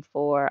 Thank you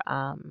for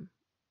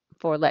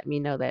letting me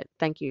know that.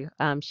 Thank you.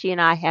 She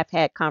and I have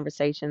had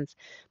conversations.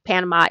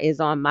 Panama is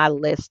on my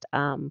list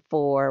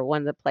for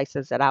one of the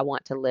places that I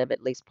want to live,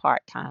 at least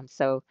part time.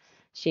 So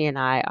she and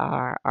I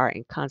are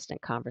in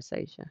constant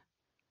conversation.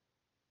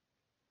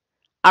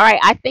 All right,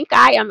 I think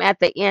I am at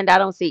the end. I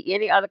don't see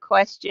any other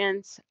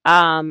questions.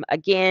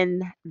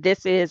 Again,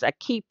 this is a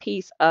key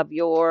piece of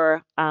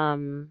your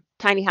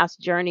tiny house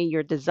journey,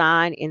 your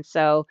design. And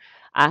so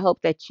I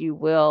hope that you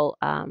will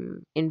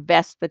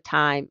invest the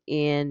time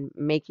in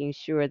making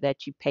sure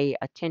that you pay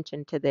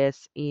attention to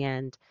this.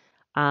 And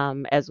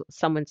as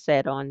someone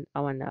said on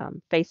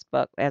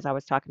Facebook, as I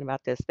was talking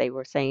about this, they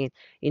were saying,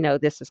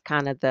 this is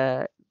kind of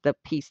the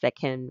piece that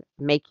can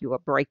make you or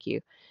break you.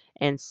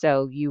 And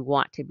so you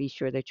want to be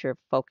sure that you're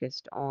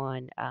focused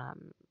on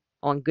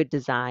good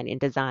design, and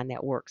design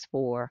that works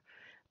for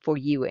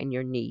you and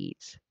your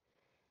needs.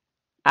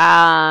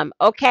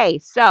 Okay,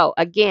 so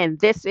again,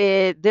 this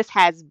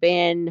has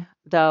been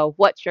the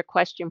What's Your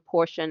Question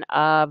portion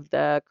of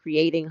the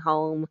Creating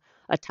Home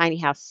a Tiny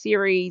House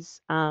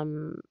series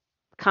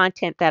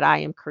content that I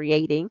am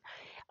creating.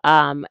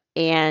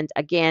 And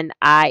again,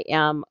 I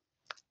am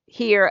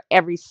here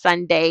every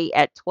Sunday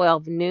at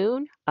 12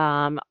 noon,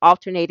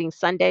 alternating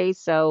Sundays.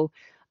 So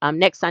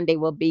next Sunday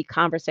will be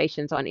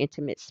conversations on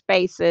intimate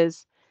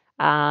spaces.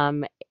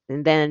 Um,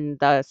 and then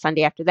the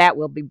Sunday after that,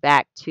 we'll be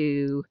back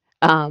to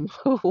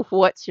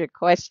what's your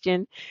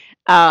question?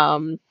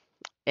 Um,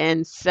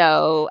 and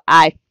so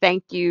I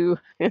thank you.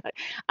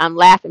 I'm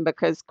laughing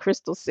because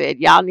Crystal said,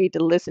 y'all need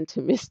to listen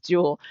to Miss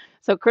Jewel.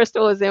 So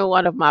Crystal is in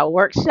one of my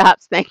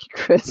workshops. Thank you,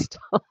 Crystal.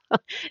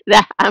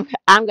 That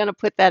I'm going to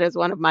put that as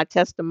one of my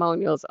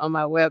testimonials on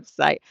my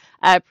website.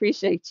 I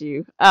appreciate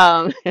you.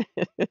 Um,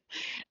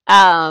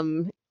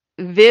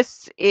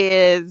 this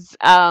is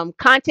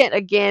content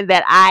again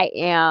that I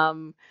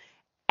am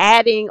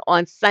adding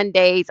on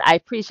Sundays. I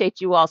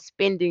appreciate you all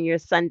spending your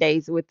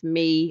Sundays with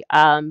me.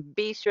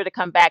 Be sure to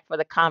come back for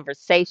the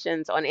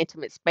conversations on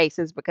intimate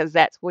spaces, because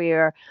that's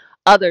where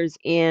others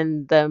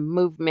in the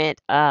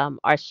movement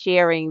are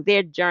sharing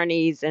their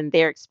journeys and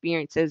their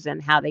experiences,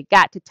 and how they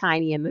got to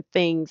Tiny, and the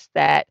things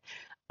that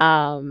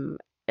um,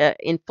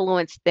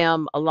 influenced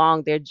them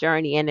along their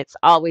journey. And it's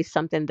always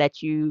something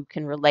that you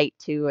can relate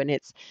to, and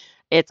it's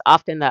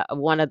often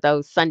one of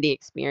those Sunday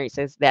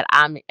experiences that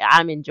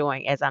I'm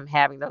enjoying as I'm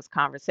having those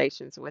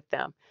conversations with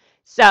them.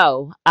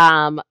 So,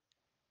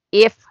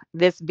 if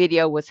this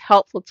video was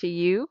helpful to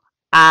you,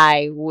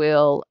 I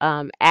will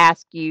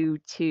ask you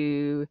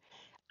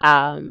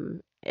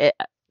um, eh,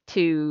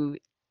 to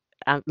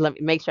let me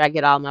make sure I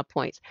get all my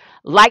points.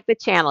 Like the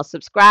channel,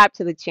 subscribe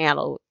to the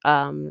channel.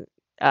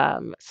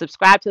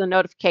 subscribe to the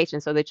notification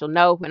so that you'll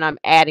know when I'm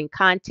adding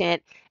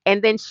content,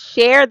 and then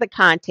share the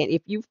content.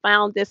 If you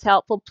found this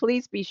helpful,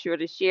 please be sure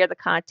to share the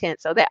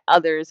content so that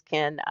others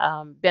can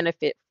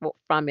benefit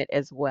from it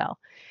as well.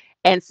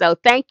 And so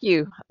thank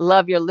you.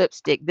 Love your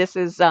lipstick. This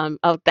is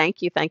oh,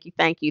 thank you, thank you,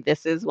 thank you.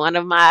 This is one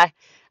of my,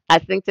 I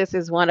think this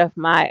is one of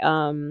my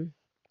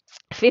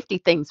 50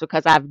 things,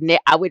 because I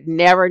would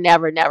never,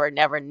 never, never,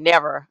 never,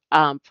 never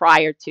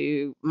prior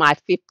to my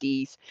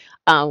 50s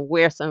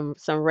wear some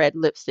red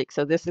lipstick.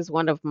 So this is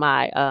one of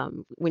my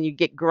when you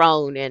get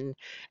grown, and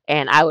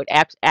I would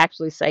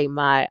actually say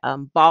my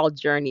ball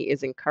journey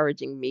is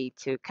encouraging me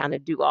to kind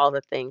of do all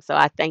the things. So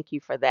I thank you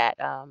for that.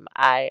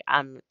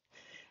 I'm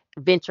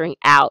venturing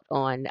out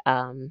on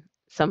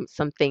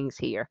some things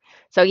here.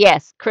 So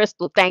yes,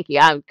 Crystal, thank you.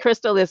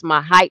 Crystal is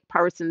my hype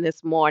person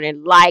this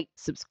morning. Like,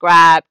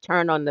 subscribe,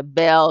 turn on the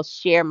bell,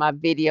 share my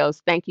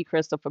videos. Thank you,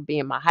 Crystal, for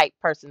being my hype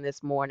person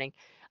this morning.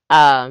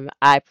 I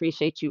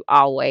appreciate you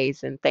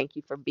always, and thank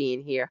you for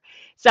being here.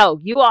 So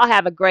you all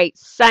have a great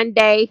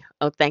Sunday.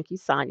 Oh, thank you,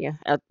 Sonia.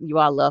 You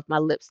all love my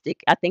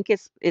lipstick. I think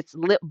it's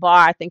Lip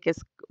Bar. I think it's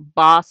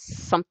Boss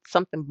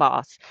something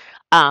Boss.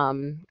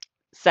 Um,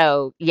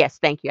 so, yes,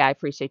 thank you. I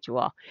appreciate you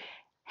all.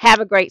 Have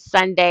a great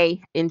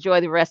Sunday.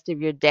 Enjoy the rest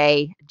of your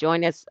day.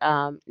 Join us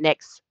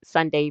next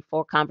Sunday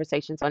for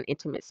conversations on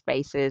intimate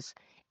spaces.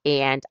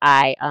 And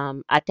I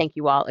thank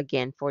you all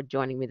again for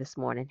joining me this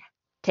morning.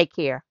 Take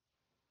care.